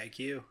 Hockey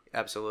IQ.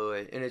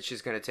 Absolutely. And it's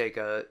just going to take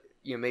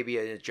maybe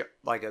a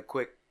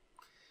quick,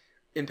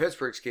 in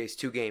Pittsburgh's case,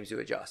 2 games to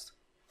adjust.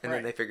 And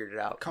then they figured it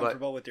out.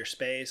 Comfortable with your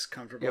space,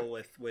 comfortable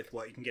with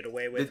what you can get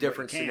away with. The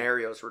different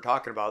scenarios we're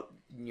talking about,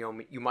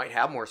 you might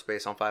have more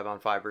space on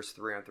 5-on-5 versus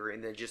 3-on-3,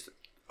 and then just,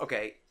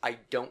 okay, I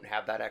don't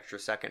have that extra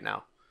second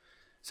now.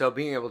 So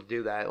being able to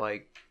do that,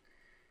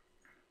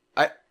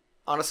 I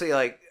honestly,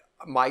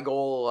 my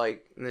goal, and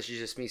this is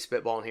just me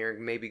spitballing here,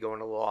 maybe going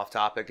a little off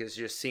topic, is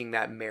just seeing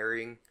that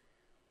marrying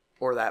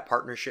or that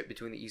partnership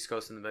between the East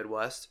Coast and the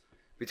Midwest,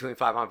 between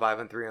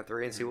 5-on-5 and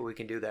 3-on-3, and see what we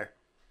can do there.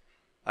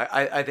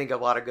 I think a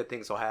lot of good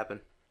things will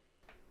happen.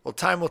 Well,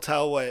 time will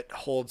tell what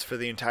holds for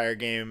the entire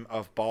game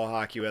of ball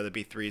hockey, whether it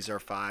be 3s or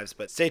 5s.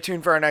 But stay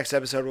tuned for our next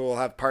episode, where we'll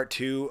have part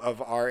 2 of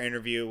our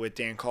interview with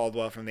Dan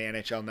Caldwell from the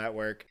NHL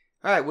Network.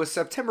 All right, with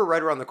September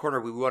right around the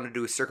corner, we wanted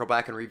to circle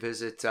back and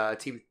revisit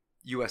Team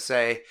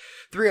USA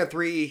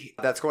 3-on-3.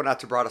 That's going out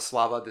to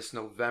Bratislava this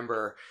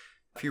November.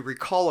 If you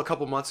recall, a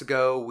couple months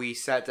ago, we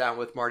sat down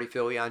with Marty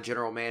Filion,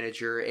 general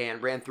manager,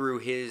 and ran through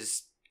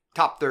his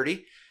top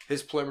 30.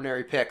 His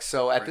preliminary picks.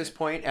 So at this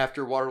point,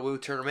 after Waterloo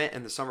tournament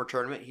and the summer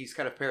tournament, he's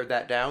kind of pared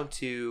that down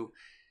to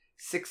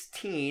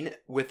 16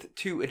 with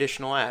 2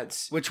 additional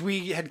ads. Which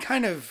we had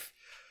kind of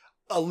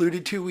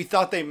alluded to. We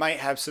thought they might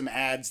have some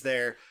ads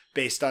there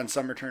based on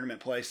summer tournament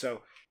play.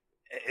 So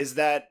is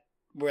that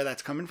where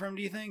that's coming from,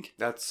 do you think?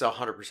 That's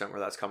 100% where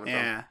that's coming from.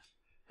 Yeah.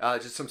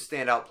 Just some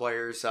standout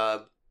players.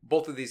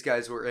 Both of these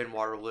guys were in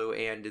Waterloo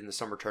and in the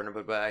summer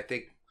tournament, but I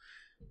think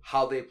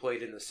how they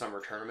played in the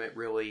summer tournament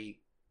really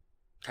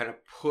kind of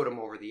put them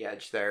over the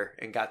edge there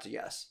and got to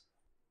yes.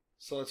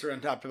 So let's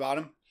run top to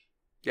bottom.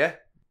 Yeah.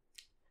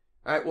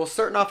 All right, well,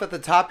 starting off at the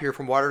top here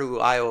from Waterloo,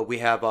 Iowa, we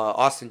have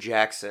Austin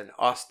Jackson.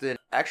 Austin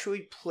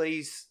actually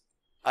plays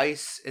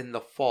ice in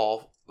the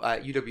fall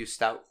at UW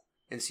Stout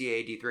in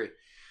CAA D3.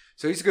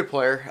 So he's a good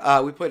player.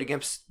 We played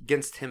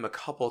against him a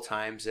couple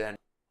times, and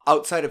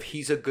outside of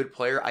he's a good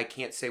player, I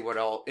can't say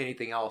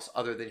anything else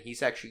other than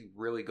he's actually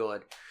really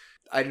good.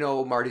 I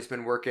know Marty's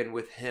been working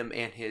with him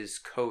and his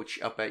coach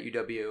up at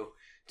UW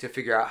to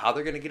figure out how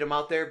they're going to get him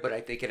out there, but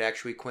I think it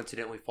actually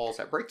coincidentally falls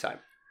at break time.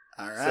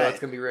 All right. So that's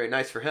going to be really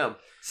nice for him.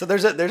 So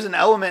there's an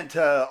element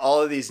to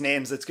all of these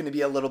names that's going to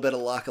be a little bit of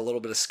luck, a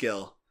little bit of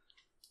skill.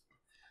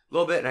 A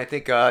little bit, and I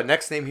think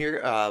next name here,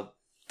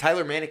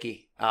 Tyler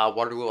Manicky,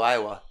 Waterloo,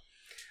 Iowa.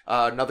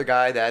 Another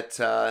guy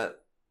that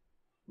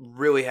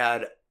really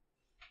had,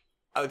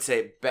 I would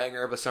say,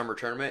 banger of a summer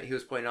tournament. He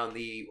was playing on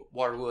the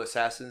Waterloo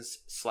Assassins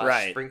 /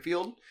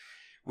 Springfield,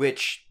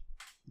 which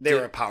they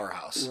were a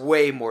powerhouse.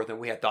 Way more than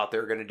we had thought they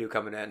were going to do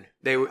coming in.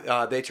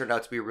 They turned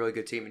out to be a really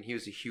good team, and he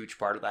was a huge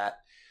part of that.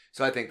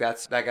 So I think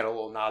that got a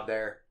little nod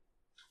there.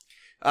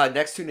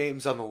 Next two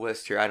names on the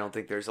list here, I don't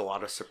think there's a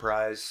lot of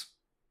surprise.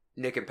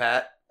 Nick and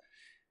Pat.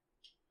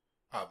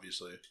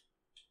 Obviously.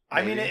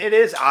 Maybe. I mean, it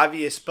is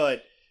obvious,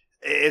 but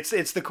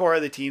it's the core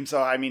of the team.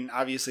 So, I mean,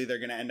 obviously they're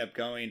going to end up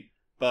going,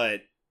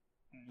 but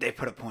they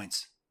put up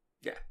points.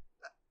 Yeah.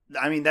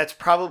 I mean, that's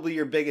probably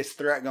your biggest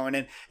threat going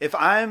in. If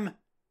I'm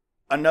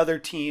another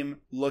team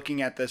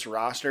looking at this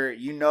roster,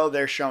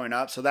 they're showing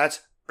up. So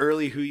that's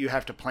early who you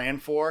have to plan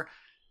for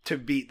to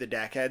beat the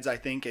Deckheads, I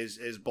think, is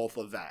both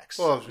Levex.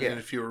 Well, and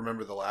if you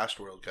remember the last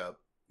World Cup,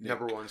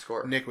 number one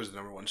scorer. Nick was the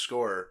number one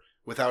scorer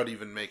without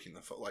even making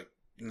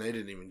they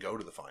didn't even go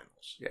to the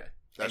finals. Yeah.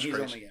 That's crazy. He's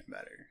only getting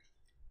better.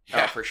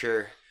 Yeah, for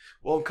sure.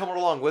 Well, coming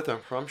along with him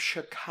from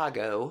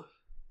Chicago,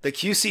 the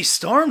QC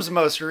Storm's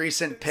most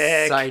recent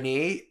pick.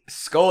 Signee,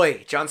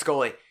 Scully, John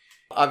Scully.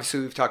 Obviously,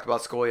 we've talked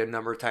about Scully a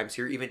number of times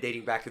here, even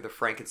dating back to the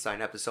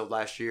Frankenstein episode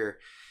last year.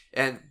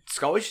 And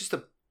Scully's just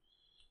a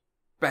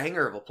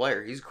banger of a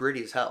player. He's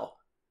gritty as hell.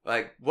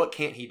 Like, what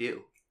can't he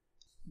do?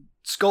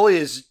 Scully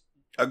is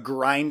a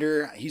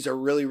grinder. He's a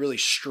really, really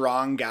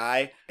strong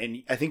guy.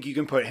 And I think you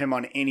can put him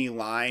on any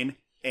line,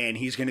 and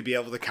he's going to be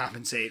able to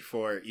compensate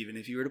for, even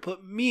if you were to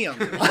put me on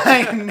the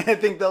line, I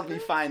think they'll be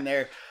fine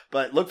there.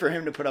 But look for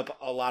him to put up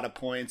a lot of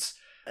points.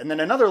 And then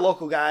another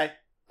local guy,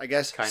 I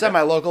guess,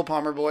 semi-local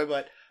Palmer boy,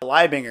 but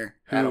Leibinger,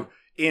 who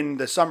in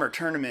the summer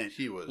tournament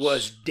he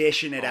was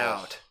dishing it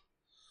out.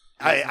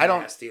 I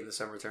don't nasty in the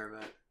summer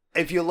tournament.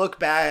 If you look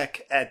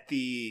back at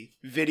the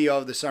video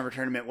of the summer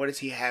tournament, what does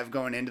he have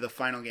going into the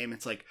final game?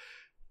 It's like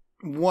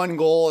 1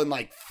 goal and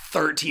like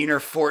 13 or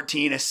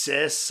 14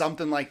 assists,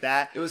 something like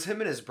that. It was him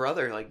and his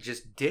brother, like,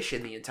 just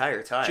dishing the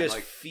entire time. Just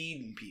like,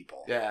 feeding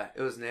people. Yeah,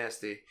 it was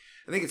nasty.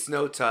 I think it's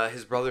note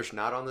his brother's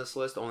not on this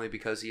list only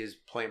because he is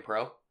playing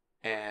pro,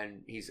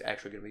 and he's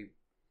actually going to be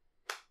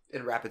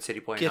in Rapid City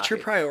playing Get hockey.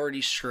 your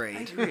priorities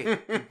straight. I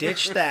agree.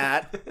 Ditch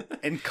that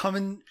and come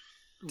and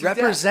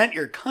represent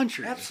your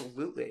country.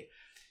 Absolutely.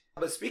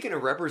 But speaking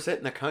of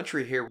representing the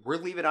country here, we're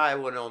leaving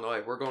Iowa and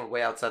Illinois. We're going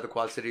way outside the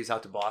Quad Cities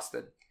out to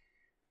Boston.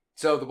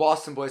 So the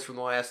Boston boys from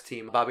the last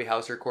team, Bobby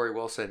Hauser, Corey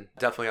Wilson,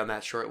 definitely on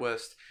that short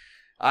list.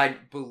 I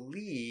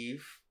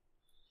believe,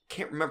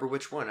 can't remember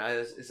which one.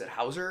 Is it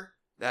Hauser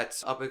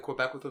that's up in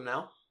Quebec with them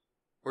now?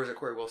 Or is it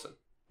Corey Wilson?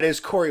 It is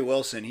Corey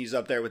Wilson. He's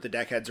up there with the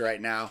Deckheads right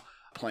now,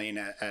 playing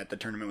at the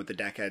tournament with the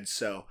Deckheads.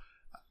 So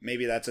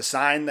maybe that's a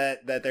sign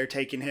that they're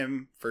taking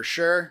him for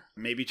sure.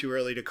 Maybe too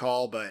early to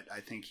call, but I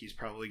think he's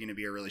probably going to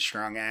be a really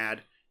strong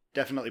ad.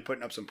 Definitely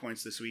putting up some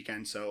points this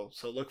weekend, so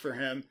look for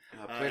him.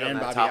 Played on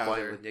that Bobby top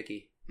line with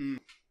Nicky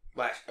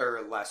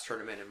last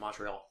tournament in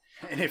Montreal.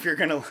 And if you're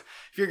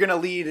gonna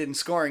lead in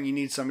scoring, you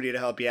need somebody to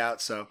help you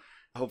out. So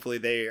hopefully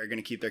they are going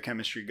to keep their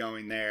chemistry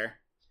going there.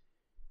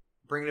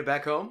 Bringing it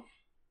back home,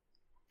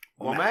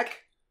 Womack.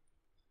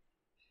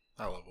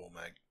 I love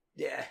Womack.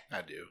 Yeah,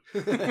 I do.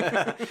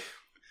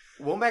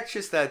 Womack's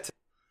just that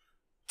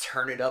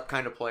turn it up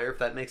kind of player, if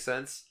that makes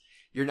sense.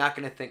 You're not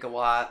going to think a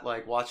lot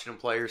like watching him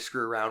play or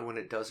screw around when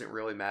it doesn't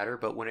really matter,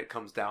 but when it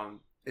comes down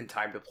in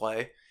time to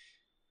play,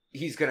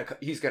 he's gonna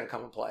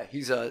come and play.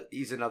 He's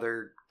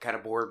another kind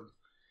of board.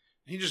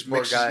 He just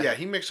mixes. Guy. Yeah,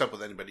 he mixes up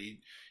with anybody.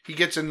 He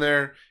gets in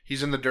there.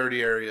 He's in the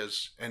dirty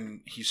areas,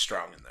 and he's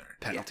strong in there.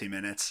 Penalty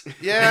minutes.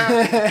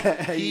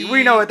 Yeah,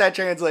 we know what that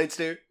translates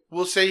to.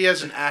 We'll say he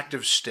has an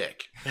active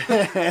stick.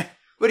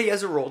 But he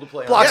has a role to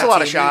play. Blocks a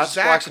lot of shots.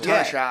 Exactly. Blocks a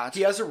ton of shots.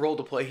 He has a role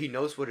to play. He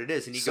knows what it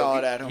is, and he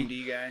solid at home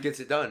D guy gets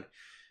it done.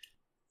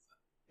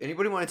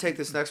 Anybody want to take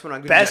this next one?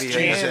 I'm best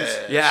hands.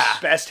 Yeah,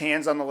 best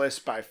hands on the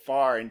list by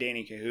far, and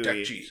Danny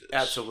Kahui. Jesus,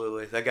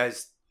 absolutely. That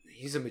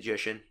he's a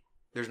magician.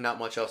 There's not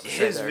much else to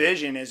say. His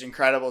vision is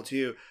incredible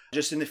too.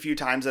 Just in the few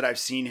times that I've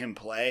seen him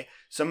play,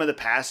 some of the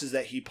passes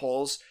that he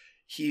pulls,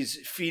 he's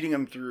feeding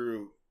them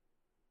through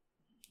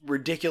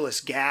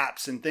ridiculous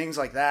gaps and things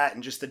like that,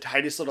 and just the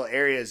tightest little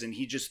areas, and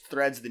he just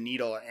threads the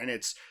needle, and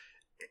it's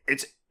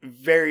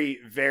very,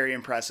 very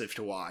impressive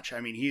to watch.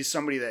 I mean, he's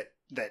somebody that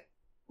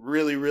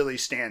really, really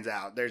stands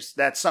out.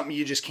 That's something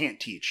you just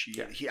can't teach.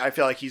 I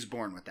feel like he's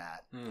born with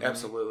that. Mm-hmm.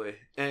 Absolutely.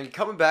 And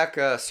coming back,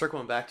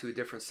 circling back to a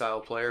different style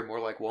player,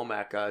 more like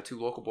Womack, two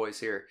local boys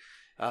here.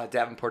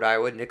 Davenport,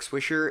 Iowa, Nick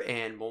Swisher,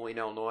 and Moline,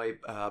 Illinois,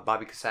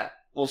 Bobby Cassette.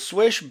 Well,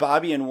 Swish,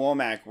 Bobby, and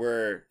Womack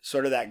were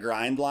sort of that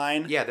grind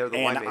line. Yeah, they're the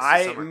wine base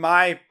this summer.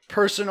 My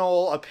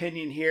personal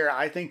opinion here,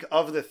 I think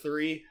of the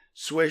three,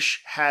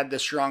 Swish had the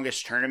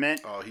strongest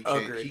tournament. Oh,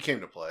 he came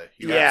to play.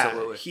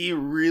 Absolutely. He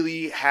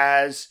really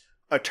has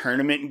a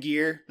tournament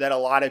gear that a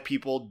lot of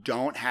people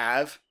don't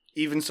have.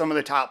 Even some of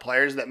the top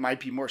players that might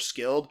be more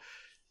skilled.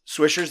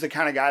 Swisher's the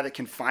kind of guy that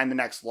can find the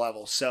next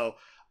level. So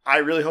I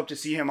really hope to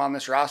see him on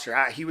this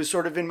roster. He was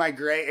sort of in my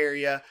gray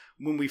area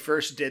when we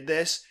first did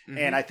this. Mm-hmm.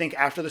 And I think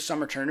after the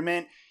summer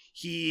tournament,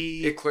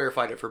 it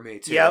clarified it for me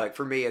too. Yep, like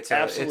for me, it's a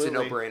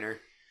no-brainer.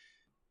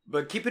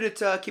 But keeping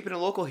it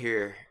local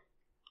here.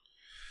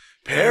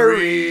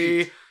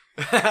 Perry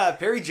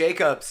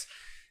Jacobs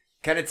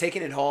kind of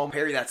taking it home.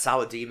 Perry, that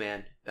solid D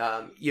man.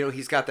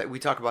 He's got that. We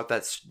talk about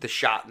that, the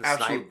shot and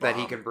snipe that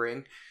he can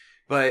bring,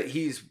 but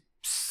he's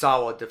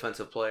solid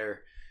defensive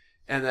player.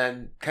 And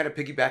then kind of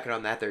piggybacking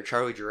on that there,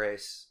 Charlie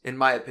Gerace. In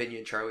my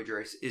opinion, Charlie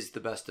Gerace is the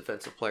best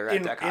defensive player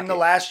at Deck Hockey. In the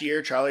last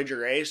year, Charlie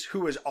Gerace,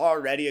 who was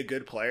already a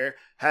good player,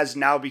 has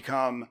now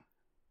become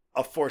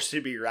a force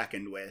to be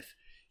reckoned with.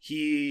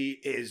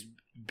 He is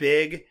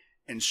big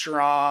and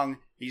strong.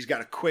 He's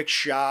got a quick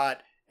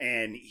shot,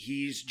 and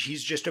he's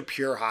just a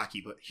pure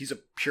hockey. But he's a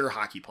pure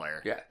hockey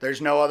player. Yeah,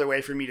 there's no other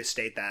way for me to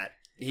state that.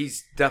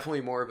 He's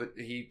definitely more of a.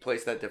 He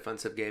plays that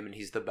defensive game, and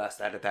he's the best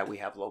at it that we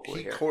have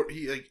locally here.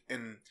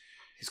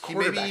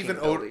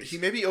 He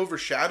may be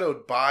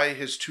overshadowed by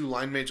his two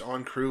line mates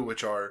on crew,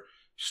 which are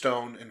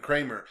Stone and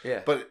Kramer.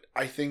 Yeah, but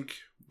I think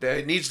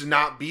it needs to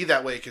not be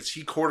that way because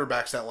he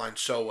quarterbacks that line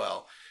so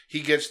well. He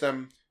gets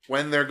them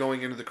when they're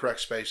going into the correct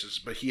spaces,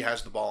 but he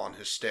has the ball on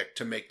his stick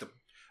to make the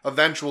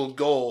eventual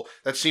goal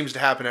that seems to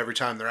happen every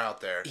time they're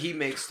out there. He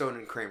makes Stone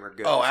and Kramer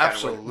good. Oh,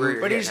 absolutely.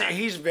 But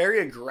he's very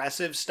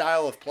aggressive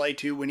style of play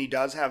too when he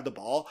does have the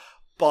ball,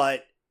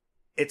 but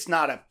it's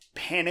not a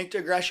panicked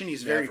aggression.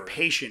 He's very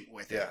patient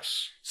with it.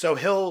 Yes. So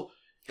he'll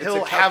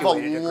have a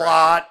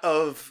lot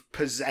of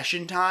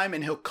possession time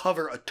and he'll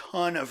cover a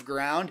ton of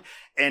ground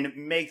and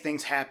make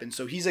things happen.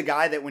 So he's a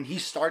guy that when he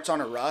starts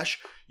on a rush,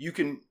 you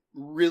can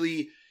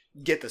really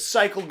get the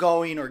cycle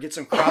going or get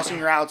some crossing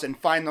routes and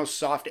find those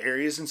soft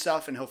areas and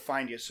stuff, and he'll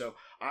find you. So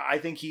I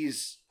think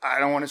I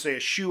don't want to say a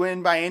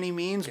shoe-in by any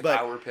means,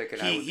 but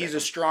he's a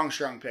strong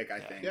pick, I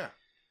think. Yeah.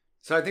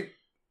 So I think,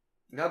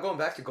 now going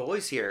back to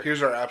goalies here.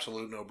 Here's our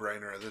absolute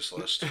no-brainer of this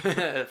list.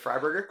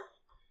 Freiberger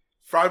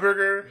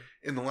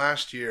in the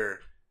last year,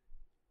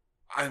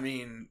 I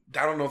mean,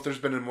 I don't know if there's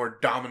been a more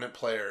dominant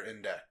player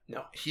in Deck.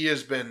 No. He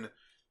has been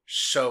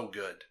so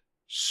good.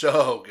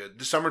 So good.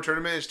 The summer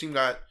tournament, his team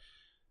got...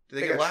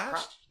 Did they get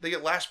last? They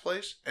get last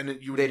place? And they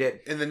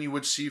did. And then you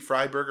would see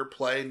Freiberger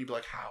play and you'd be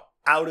like, how?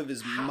 Out of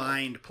his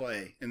mind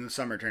play in the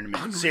summer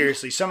tournament. Unreal.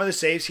 Seriously, some of the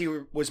saves he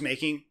was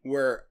making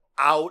were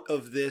out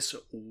of this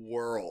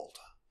world.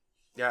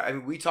 Yeah, I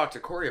mean, we talked to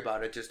Corey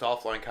about it, just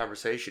offline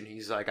conversation.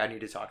 He's like, I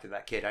need to talk to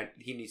that kid.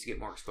 He needs to get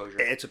more exposure.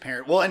 It's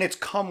apparent. Well, and it's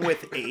come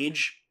with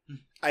age.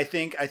 I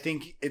think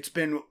it's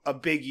been a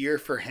big year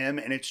for him,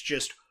 and it's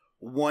just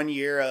 1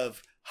 year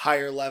of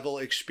higher level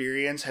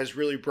experience has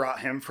really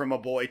brought him from a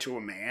boy to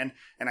a man,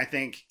 and I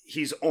think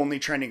he's only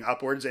trending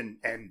upwards and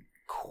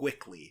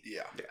quickly.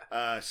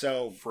 Yeah.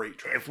 So freight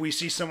train. If we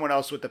see someone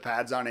else with the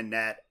pads on in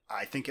net,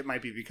 I think it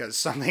might be because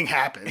something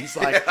happens.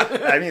 Like,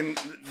 I mean,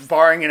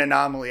 barring an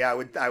anomaly, I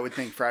would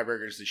think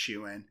Freiberger's the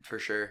shoe-in for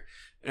sure.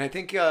 And I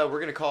think we're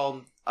gonna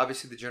call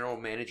obviously the general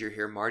manager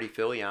here, Marty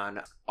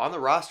Filion, on the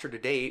roster to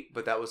date,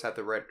 but that was at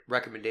the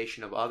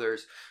recommendation of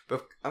others.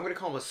 But I'm gonna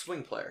call him a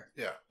swing player.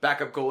 Yeah.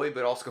 Backup goalie,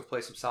 but also can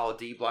play some solid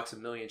D, blocks a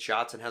million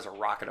shots, and has a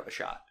rocket of a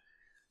shot.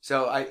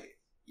 So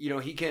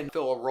he can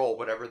fill a role,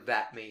 whatever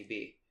that may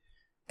be.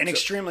 And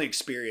extremely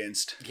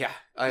experienced. Yeah.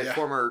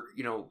 Former,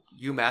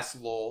 UMass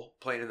Lowell,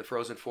 playing in the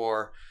Frozen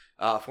Four,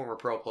 former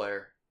pro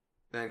player,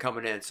 then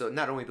coming in. So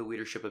not only the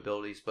leadership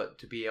abilities, but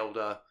to be able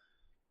to,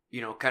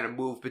 kind of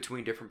move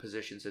between different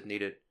positions if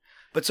needed.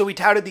 But so we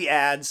touted the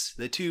ads,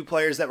 the two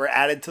players that were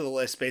added to the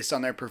list based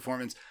on their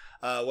performance,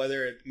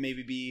 whether it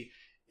maybe be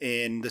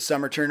in the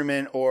summer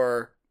tournament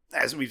or,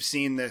 as we've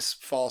seen this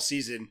fall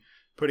season,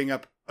 putting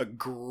up a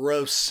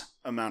gross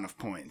amount of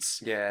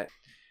points. Yeah.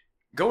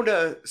 Going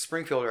to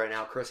Springfield right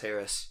now, Chris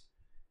Harris.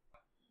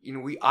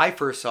 I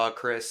first saw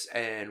Chris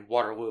and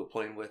Waterloo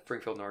playing with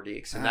Springfield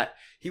Nordiques, and that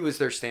he was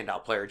their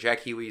standout player. Jack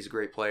Healy is a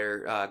great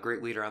player,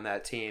 great leader on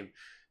that team.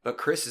 But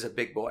Chris is a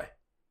big boy.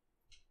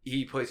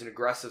 He plays an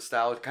aggressive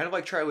style, kind of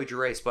like Charlie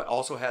Gerace, but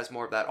also has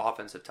more of that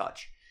offensive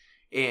touch.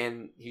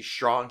 And he's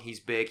strong, he's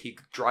big, he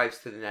drives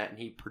to the net, and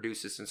he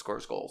produces and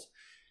scores goals.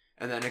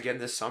 And then again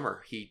this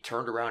summer, he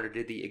turned around and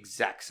did the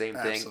exact same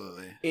thing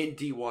in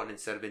D1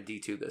 instead of in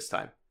D2 this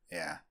time.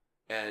 Yeah.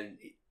 And,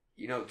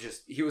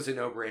 he was a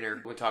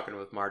no-brainer. When talking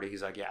with Marty,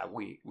 he's like, yeah,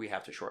 we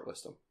have to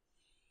shortlist him.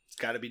 It's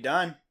got to be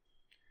done.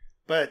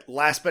 But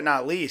last but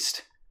not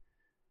least,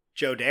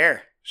 Joe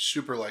Dare.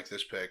 Super like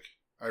this pick.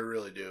 I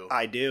really do.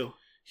 I do.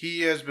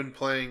 He has been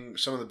playing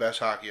some of the best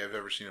hockey I've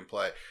ever seen him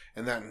play,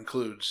 and that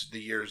includes the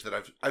years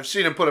that I've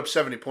seen him put up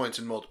 70 points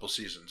in multiple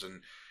seasons,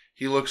 and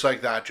He looks like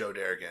that Joe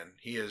Derrigan.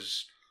 He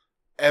is,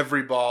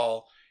 every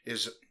ball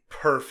is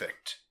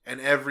perfect,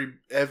 and every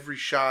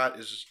shot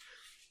is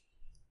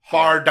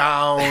far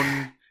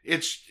down.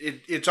 It's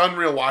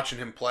unreal watching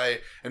him play,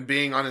 and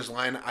being on his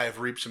line, I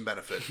have reaped some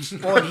benefits.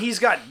 Well, and he's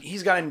got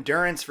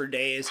endurance for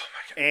days,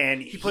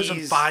 and he plays on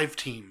 5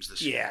 teams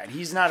this year. Yeah, and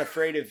he's not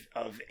afraid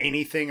of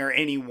anything or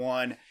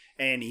anyone,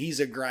 and he's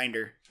a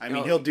grinder. I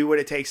mean, he'll do what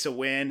it takes to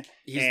win.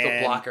 He's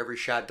the block every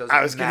shot.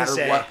 Doesn't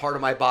matter what part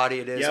of my body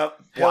it is.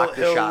 Yep, block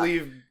the shot. He'll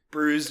leave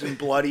bruised and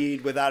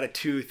bloodied without a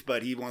tooth,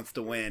 but he wants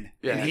to win.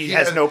 Yeah, and he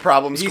has no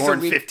problem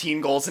scoring 15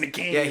 goals in a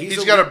game. Yeah,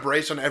 he's got a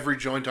brace on every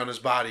joint on his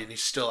body, and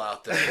he's still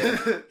out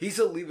there. He's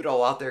a leave it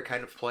all out there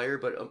kind of player,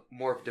 but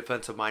more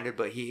defensive minded.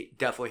 But he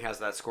definitely has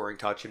that scoring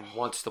touch and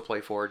wants to play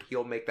forward.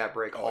 He'll make that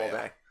break all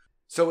day.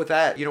 So with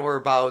that, we're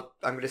about,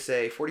 I'm going to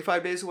say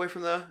 45 days away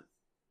from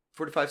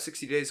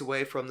 60 days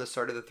away from the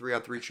start of the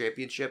 3-on-3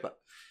 championship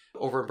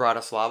over in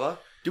Bratislava.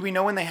 Do we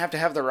know when they have to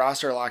have the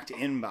roster locked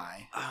in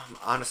by?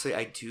 Honestly,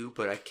 I do,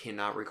 but I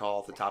cannot recall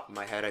off the top of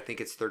my head. I think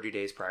it's 30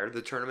 days prior to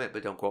the tournament,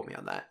 but don't quote me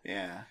on that.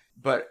 Yeah.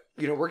 But,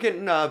 we're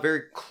getting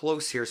very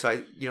close here,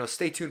 so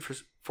stay tuned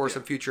for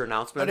some future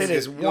announcements. But it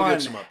is You'll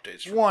get some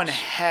updates one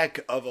heck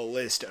of a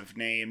list of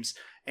names,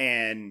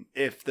 and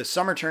if the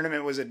summer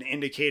tournament was an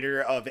indicator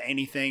of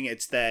anything,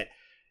 it's that,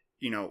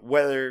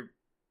 whether...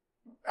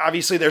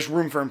 Obviously, there's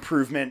room for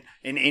improvement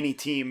in any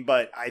team,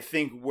 but I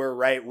think we're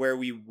right where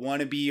we want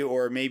to be,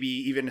 or maybe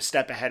even a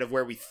step ahead of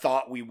where we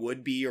thought we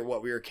would be or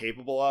what we were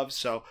capable of.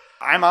 So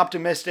I'm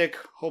optimistic.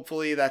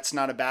 Hopefully that's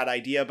not a bad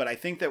idea, but I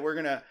think that we're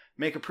going to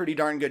make a pretty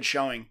darn good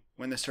showing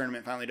when this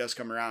tournament finally does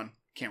come around.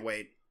 Can't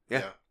wait.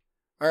 Yeah.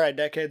 All right,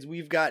 Deckheads,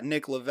 we've got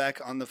Nick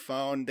Levesque on the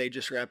phone. They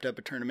just wrapped up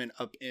a tournament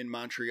up in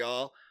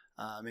Montreal.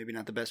 Maybe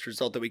not the best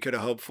result that we could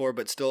have hoped for,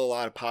 but still a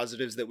lot of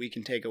positives that we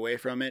can take away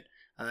from it.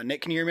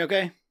 Nick, can you hear me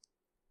okay?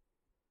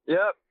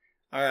 Yep.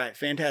 All right,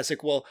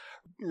 fantastic. Well,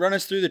 run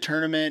us through the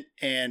tournament,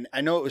 and I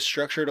know it was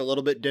structured a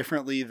little bit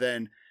differently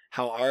than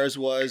how ours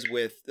was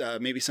with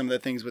maybe some of the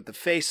things with the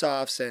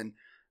face-offs and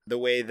the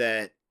way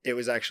that it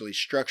was actually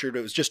structured.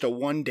 It was just a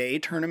one-day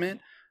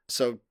tournament.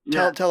 So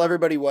tell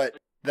everybody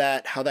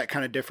how that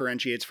kind of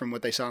differentiates from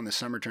what they saw in the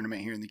summer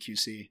tournament here in the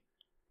QC.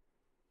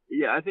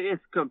 Yeah, I think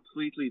it's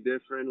completely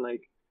different.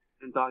 Like,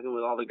 and talking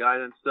with all the guys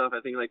and stuff,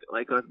 I think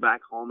like us back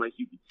home, like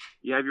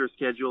you have your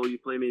schedule, you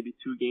play maybe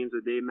 2 games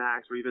a day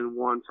max, or even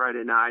 1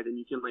 Friday night, and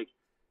you can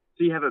so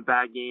you have a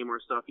bad game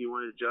or stuff, you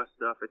want to adjust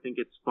stuff. I think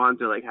it's fun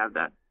to have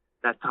that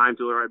time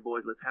to, all right,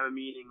 boys, let's have a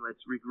meeting, let's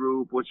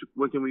regroup,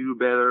 what can we do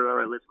better, all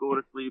right, let's go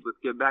to sleep,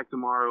 let's get back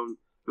tomorrow. You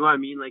know what I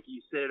mean? Like,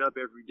 you set it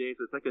up every day,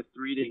 so it's like a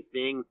 3-day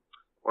thing,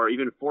 or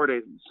even 4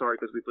 days. Sorry,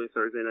 because we play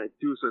Thursday night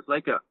too, so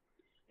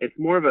it's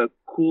more of a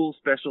cool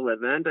special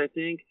event, I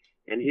think.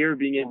 And here,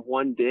 being in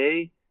one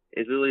day,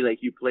 is really like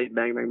you play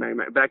bang, bang, bang,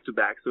 bang, back to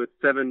back. So it's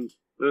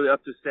really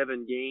up to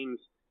 7 games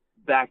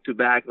back to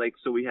back. Like,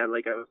 so we had,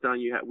 like I was telling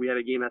you, we had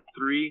a game at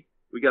 3.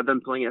 We got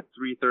them playing at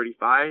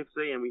 3:35,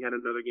 say, and we had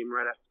another game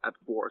right at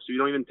 4. So you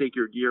don't even take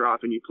your gear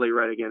off and you play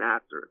right again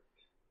after.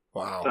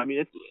 Wow. So, I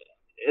mean,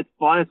 it's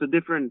fun. It's a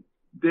different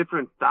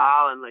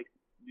style. And like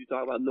you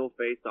talk about no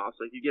face-offs,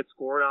 like you get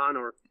scored on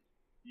or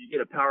you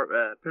get a power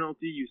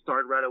penalty, you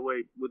start right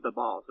away with the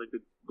ball. So, like, the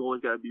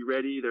goalie's got to be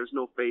ready. There's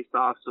no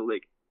face-off. So,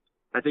 like,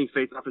 I think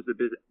face-off is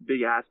a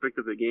big aspect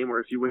of the game, where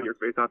if you win your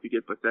face-off, you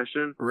get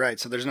possession. Right,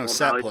 so there's no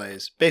set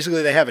plays.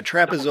 Basically, they have a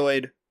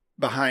trapezoid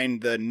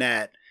behind the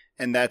net,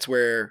 and that's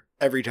where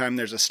every time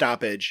there's a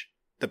stoppage,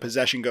 the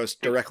possession goes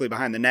directly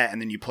behind the net, and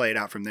then you play it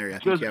out from there.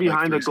 Just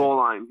behind the goal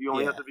line. You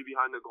only have to be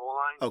behind the goal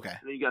line. Okay.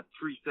 And then you got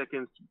 3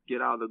 seconds to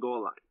get out of the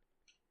goal line.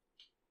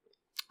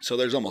 So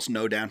there's almost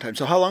no downtime.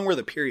 So how long were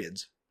the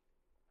periods?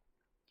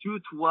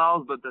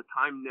 2:12, but the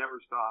time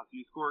never stops.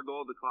 You score a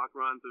goal, the clock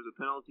runs. There's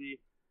a penalty,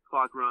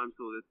 clock runs,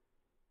 so it's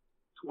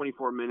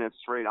 24 minutes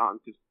straight on.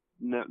 Just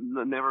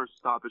never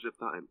stoppage of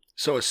time.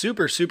 So a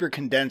super, super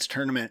condensed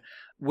tournament.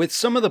 With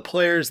some of the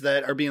players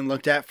that are being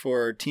looked at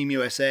for Team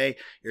USA,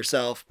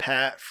 yourself,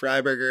 Pat,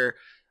 Freiberger,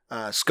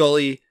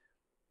 Scully,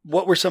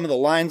 what were some of the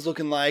lines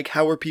looking like?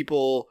 How were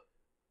people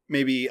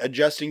maybe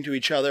adjusting to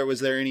each other? Was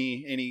there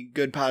any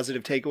good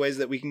positive takeaways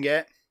that we can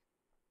get?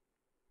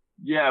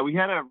 Yeah, we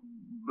had a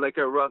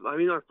rough. I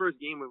mean, our first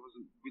game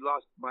we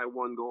lost by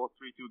 1 goal,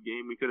 3-2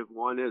 game. We could have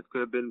won it. It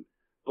could have been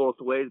both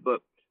ways,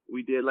 but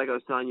we did. Like I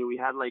was telling you, we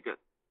had like a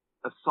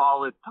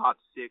solid top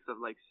 6 of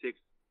like 6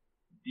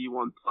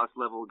 D1 plus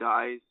level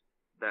guys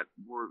that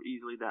were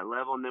easily that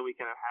level, and then we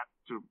kind of had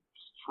to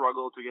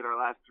struggle to get our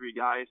last 3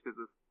 guys because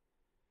of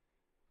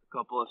a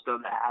couple of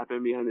stuff that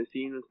happened behind the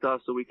scenes and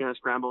stuff. So we kind of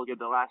scrambled to get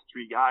the last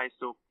 3 guys.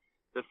 So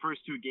the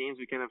first 2 games,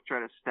 we kind of try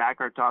to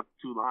stack our top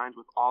 2 lines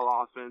with all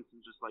offense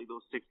and just like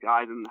those 6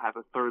 guys, and have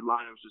a third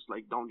line of just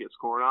like don't get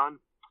scored on.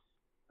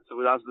 So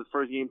that was the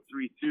first game,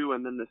 3-2,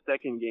 and then the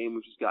second game,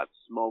 we just got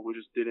smoked. We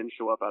just didn't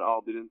show up at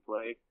all, didn't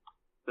play.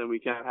 Then we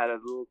kind of had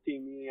a little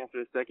team meeting after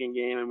the second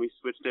game, and we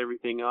switched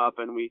everything up,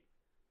 and we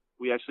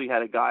actually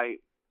had a guy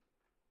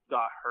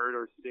got hurt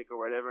or sick or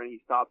whatever, and he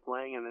stopped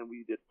playing, and then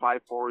we did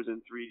 5 forwards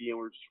in 3D, and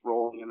we're just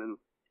rolling, and then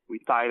we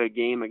tied a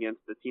game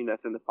against the team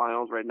that's in the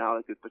finals right now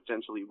that could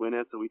potentially win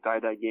it. So we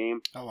tied that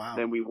game. Oh, wow.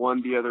 Then we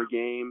won the other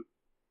game,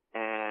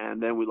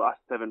 and then we lost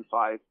 7-5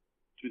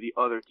 to the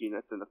other team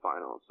that's in the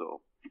finals.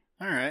 So.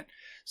 All right.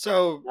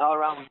 So all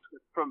around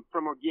from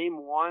game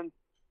 1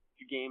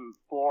 to game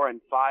 4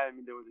 and 5, I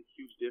mean, there was a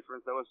huge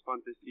difference. That was fun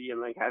to see,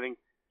 and like having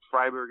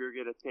Freiberger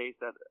get a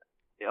taste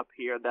up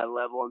here at that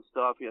level and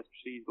stuff.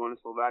 Especially he's going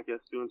to Slovakia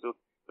soon, so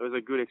it was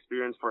a good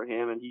experience for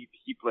him, and he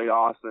played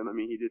awesome. I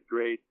mean, he did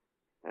great.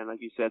 And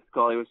like you said,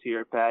 Scully was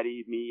here,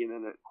 Patty, me, and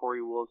then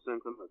Corey Wilson.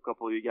 A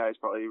couple of you guys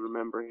probably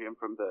remember him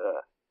from the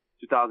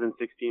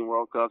 2016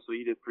 World Cup, so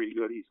he did pretty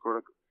good. He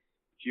scored a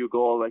few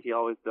goals like he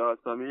always does.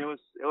 So I mean, it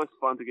was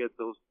fun to get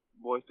those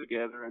boys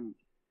together and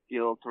get a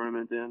little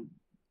tournament in.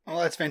 Oh,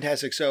 that's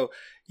fantastic. So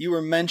you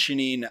were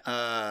mentioning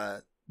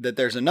that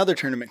there's another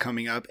tournament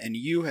coming up, and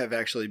you have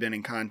actually been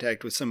in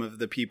contact with some of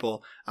the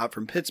people out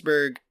from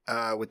Pittsburgh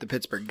with the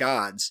Pittsburgh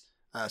Gods.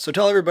 So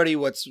tell everybody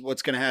what's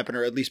going to happen,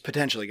 or at least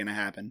potentially going to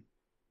happen.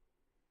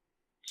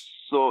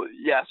 So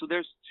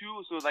there's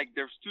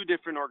two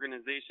different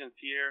organizations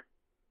here,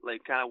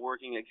 like kind of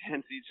working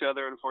against each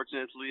other.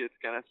 Unfortunately, it's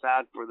kind of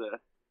sad for the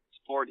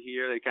sport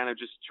here. They kind of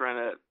just trying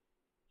to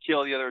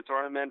kill the other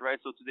tournament, right?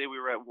 So today we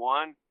were at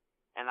one,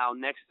 and now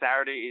next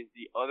Saturday is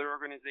the other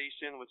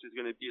organization, which is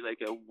going to be like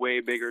a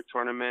way bigger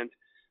tournament,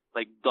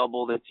 like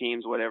double the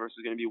teams, whatever. So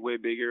it's going to be way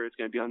bigger. It's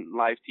going to be on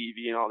live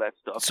TV and all that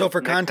stuff. So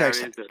for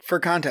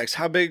context,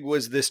 how big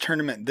was this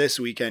tournament this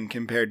weekend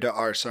compared to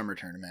our summer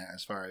tournament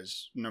as far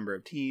as number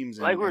of teams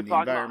and, like we're and the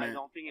talking environment? About,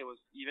 I don't think it was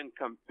even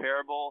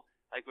comparable.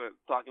 Like we're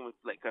talking with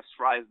like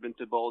Fry's been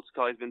to both,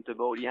 Scully's been to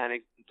both,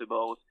 Yannick's been to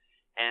both.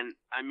 And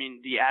I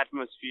mean, the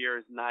atmosphere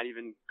is not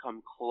even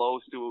come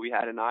close to what we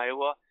had in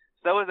Iowa.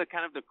 So that was a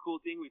kind of the cool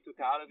thing we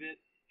took out of it.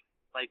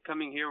 Like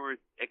coming here, we're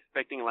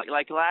expecting like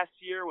last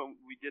year when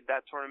we did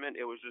that tournament,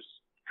 it was just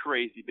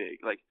crazy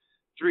big, like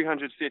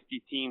 350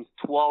 teams,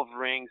 12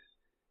 rinks.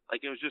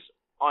 Like it was just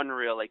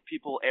unreal. Like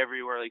people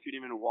everywhere, like you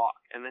couldn't even walk.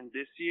 And then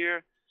this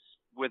year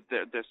with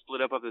the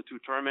split up of the two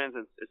tournaments,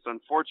 it's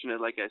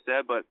unfortunate, like I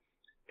said, but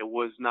it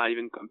was not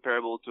even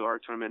comparable to our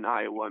tournament in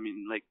Iowa. I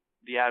mean, like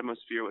the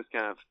atmosphere was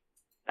kind of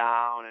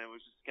down, and it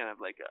was just kind of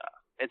like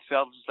it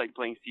felt just like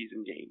playing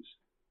season games.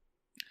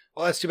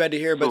 Well, that's too bad to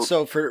hear. But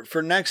so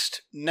for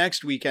next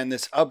weekend,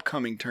 this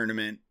upcoming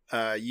tournament,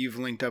 you've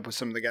linked up with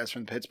some of the guys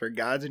from the Pittsburgh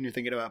Gods, and you're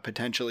thinking about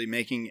potentially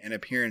making an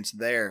appearance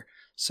there.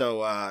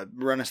 So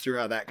run us through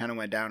how that kind of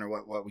went down, or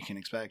what we can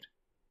expect.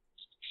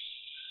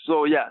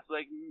 So yeah, so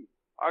like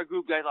our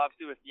group guys,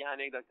 obviously with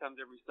Yannick that comes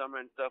every summer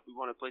and stuff, we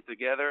want to play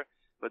together.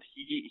 But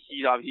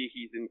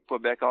he's in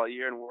Quebec all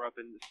year, and we're up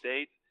in the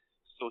States.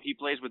 So he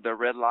plays with the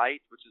Red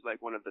Light, which is like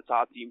one of the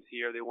top teams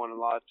here. They won a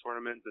lot of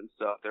tournaments and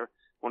stuff. They're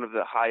one of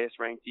the highest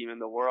ranked team in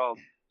the world.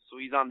 So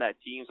he's on that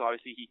team. So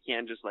obviously he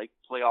can't just like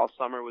play all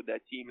summer with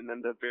that team and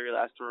then the very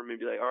last tournament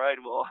be like, all right,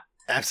 well,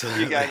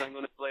 absolutely, you guys, I'm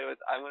going to play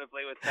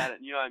with that.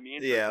 You know what I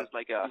mean? Yeah. So it's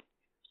like a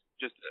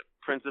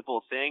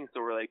principle thing.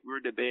 So we're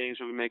debating,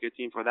 should we make a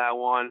team for that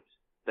one?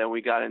 Then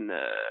we got in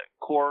the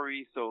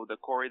Corey. So the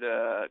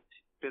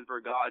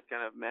Pittsburgh Gods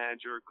kind of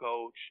manager,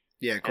 coach.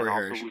 Yeah, Corey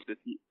Hirsch. And also who's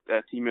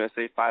the Team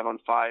USA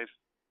 5-on-5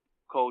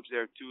 coach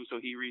there too. So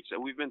he reached.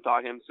 We've been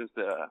talking since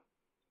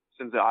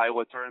the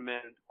Iowa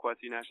tournament, Quad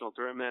City National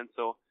tournament.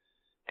 So,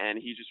 and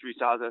he just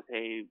reached out to us,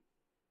 hey,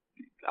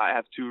 I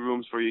have 2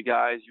 rooms for you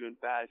guys, you and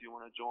Pat, if you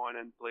want to join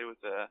and play with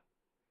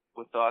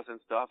us and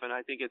stuff. And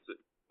I think it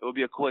will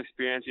be a cool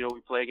experience. You know,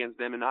 we play against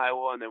them in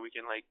Iowa, and then we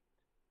can like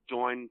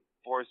join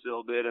force a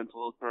little bit and play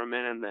a little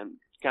tournament, and then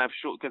kind of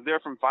show, because they're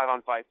from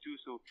 5-on-5 too.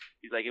 So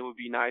he's like, it would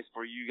be nice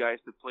for you guys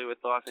to play with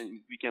us, and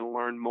we can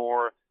learn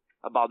more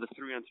about the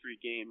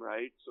 3-on-3 game,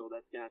 right? So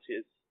that's kind of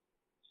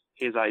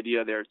his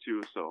idea there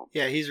too. So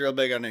yeah, he's real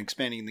big on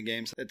expanding the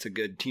game. So that's a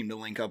good team to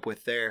link up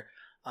with there.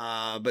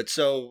 But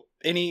so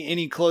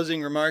any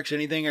closing remarks,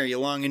 anything? Are you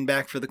longing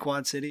back for the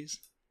Quad Cities?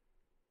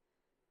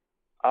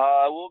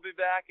 We'll be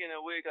back in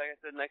a week. Like I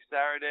said, next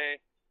Saturday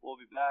we'll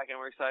be back, and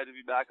we're excited to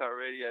be back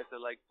already. I said,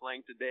 like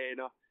playing today, you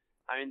know,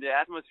 I mean, the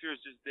atmosphere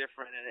is just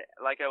different. And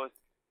like I was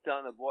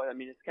telling the boy, I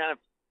mean, it was kind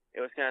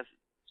of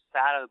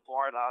sad at the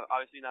part.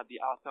 Obviously not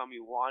the outcome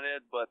we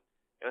wanted, but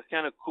it was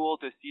kind of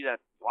cool to see that,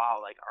 wow,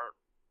 like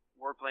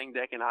we're playing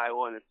deck in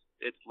Iowa, and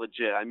it's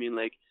legit. I mean,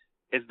 like,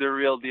 it's the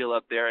real deal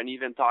up there. And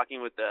even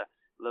talking with the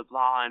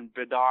LeBlanc and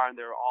Bedard, and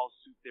they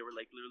were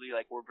like literally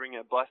like, we're bringing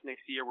a bus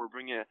next year, we're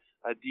bringing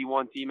a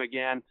D1 team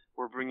again,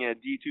 we're bringing a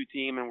D2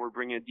 team, and we're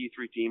bringing a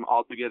D3 team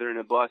all together in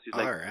a bus. It's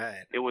like, all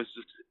right. It was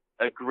just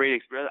a great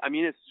experience. I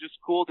mean, it's just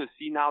cool to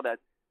see now that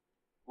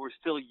we're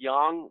still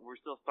young, we're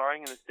still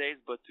starting in the States,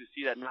 but to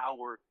see that now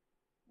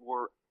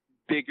we're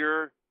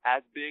bigger,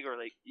 as big, or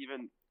like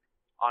even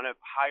on a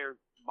higher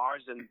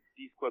margin than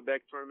these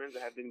Quebec tournaments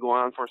that have been going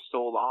on for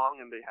so long,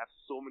 and they have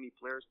so many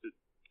players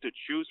to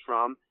choose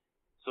from.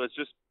 So it's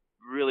just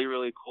really,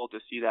 really cool to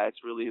see that.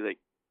 It's really like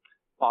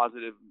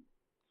positive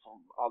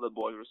all the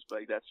boys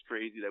respect. That's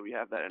crazy that we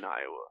have that in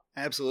Iowa.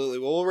 Absolutely.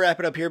 Well, we'll wrap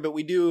it up here, but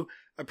we do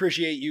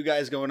appreciate you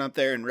guys going up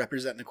there and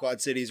representing the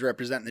Quad Cities,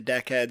 representing the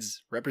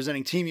Deckheads,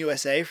 representing Team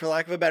USA, for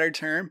lack of a better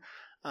term.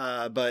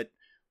 But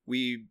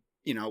we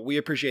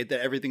appreciate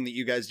that everything that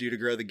you guys do to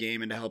grow the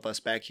game and to help us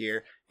back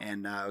here.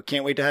 And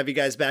can't wait to have you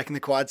guys back in the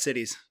Quad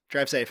Cities.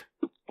 Drive safe.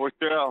 For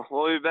sure.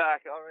 We'll be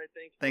back. All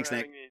right. Thanks,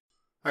 Nick.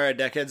 All right,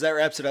 Deckheads, that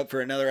wraps it up for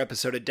another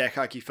episode of Deck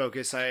Hockey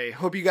Focus. I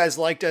hope you guys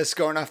liked us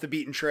going off the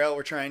beaten trail.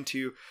 We're trying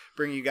to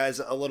bring you guys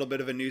a little bit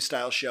of a new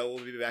style show.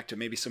 We'll be back to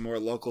maybe some more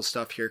local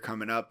stuff here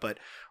coming up, but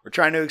we're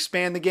trying to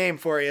expand the game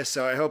for you,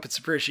 so I hope it's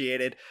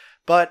appreciated.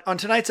 But on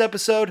tonight's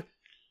episode,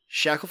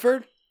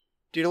 Shackelford,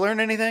 did you learn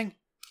anything?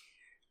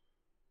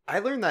 I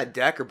learned that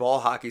deck or ball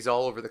hockey's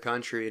all over the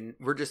country, and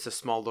we're just a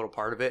small little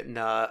part of it. And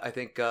I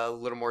think a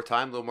little more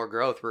time, a little more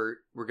growth, we're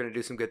going to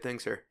do some good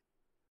things here.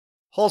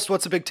 Holst,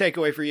 what's a big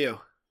takeaway for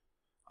you?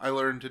 I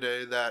learned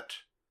today that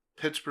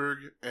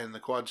Pittsburgh and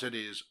the Quad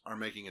Cities are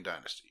making a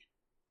dynasty.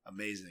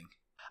 Amazing.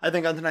 I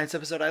think on tonight's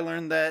episode, I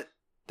learned that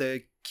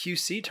the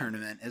QC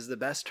tournament is the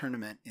best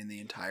tournament in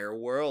the entire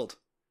world.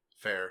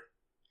 Fair.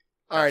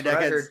 All right,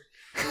 Deckheads.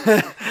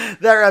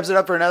 That wraps it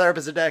up for another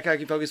episode of Deck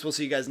Hockey Focus. We'll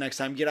see you guys next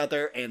time. Get out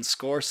there and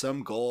score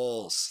some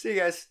goals. See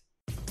you guys.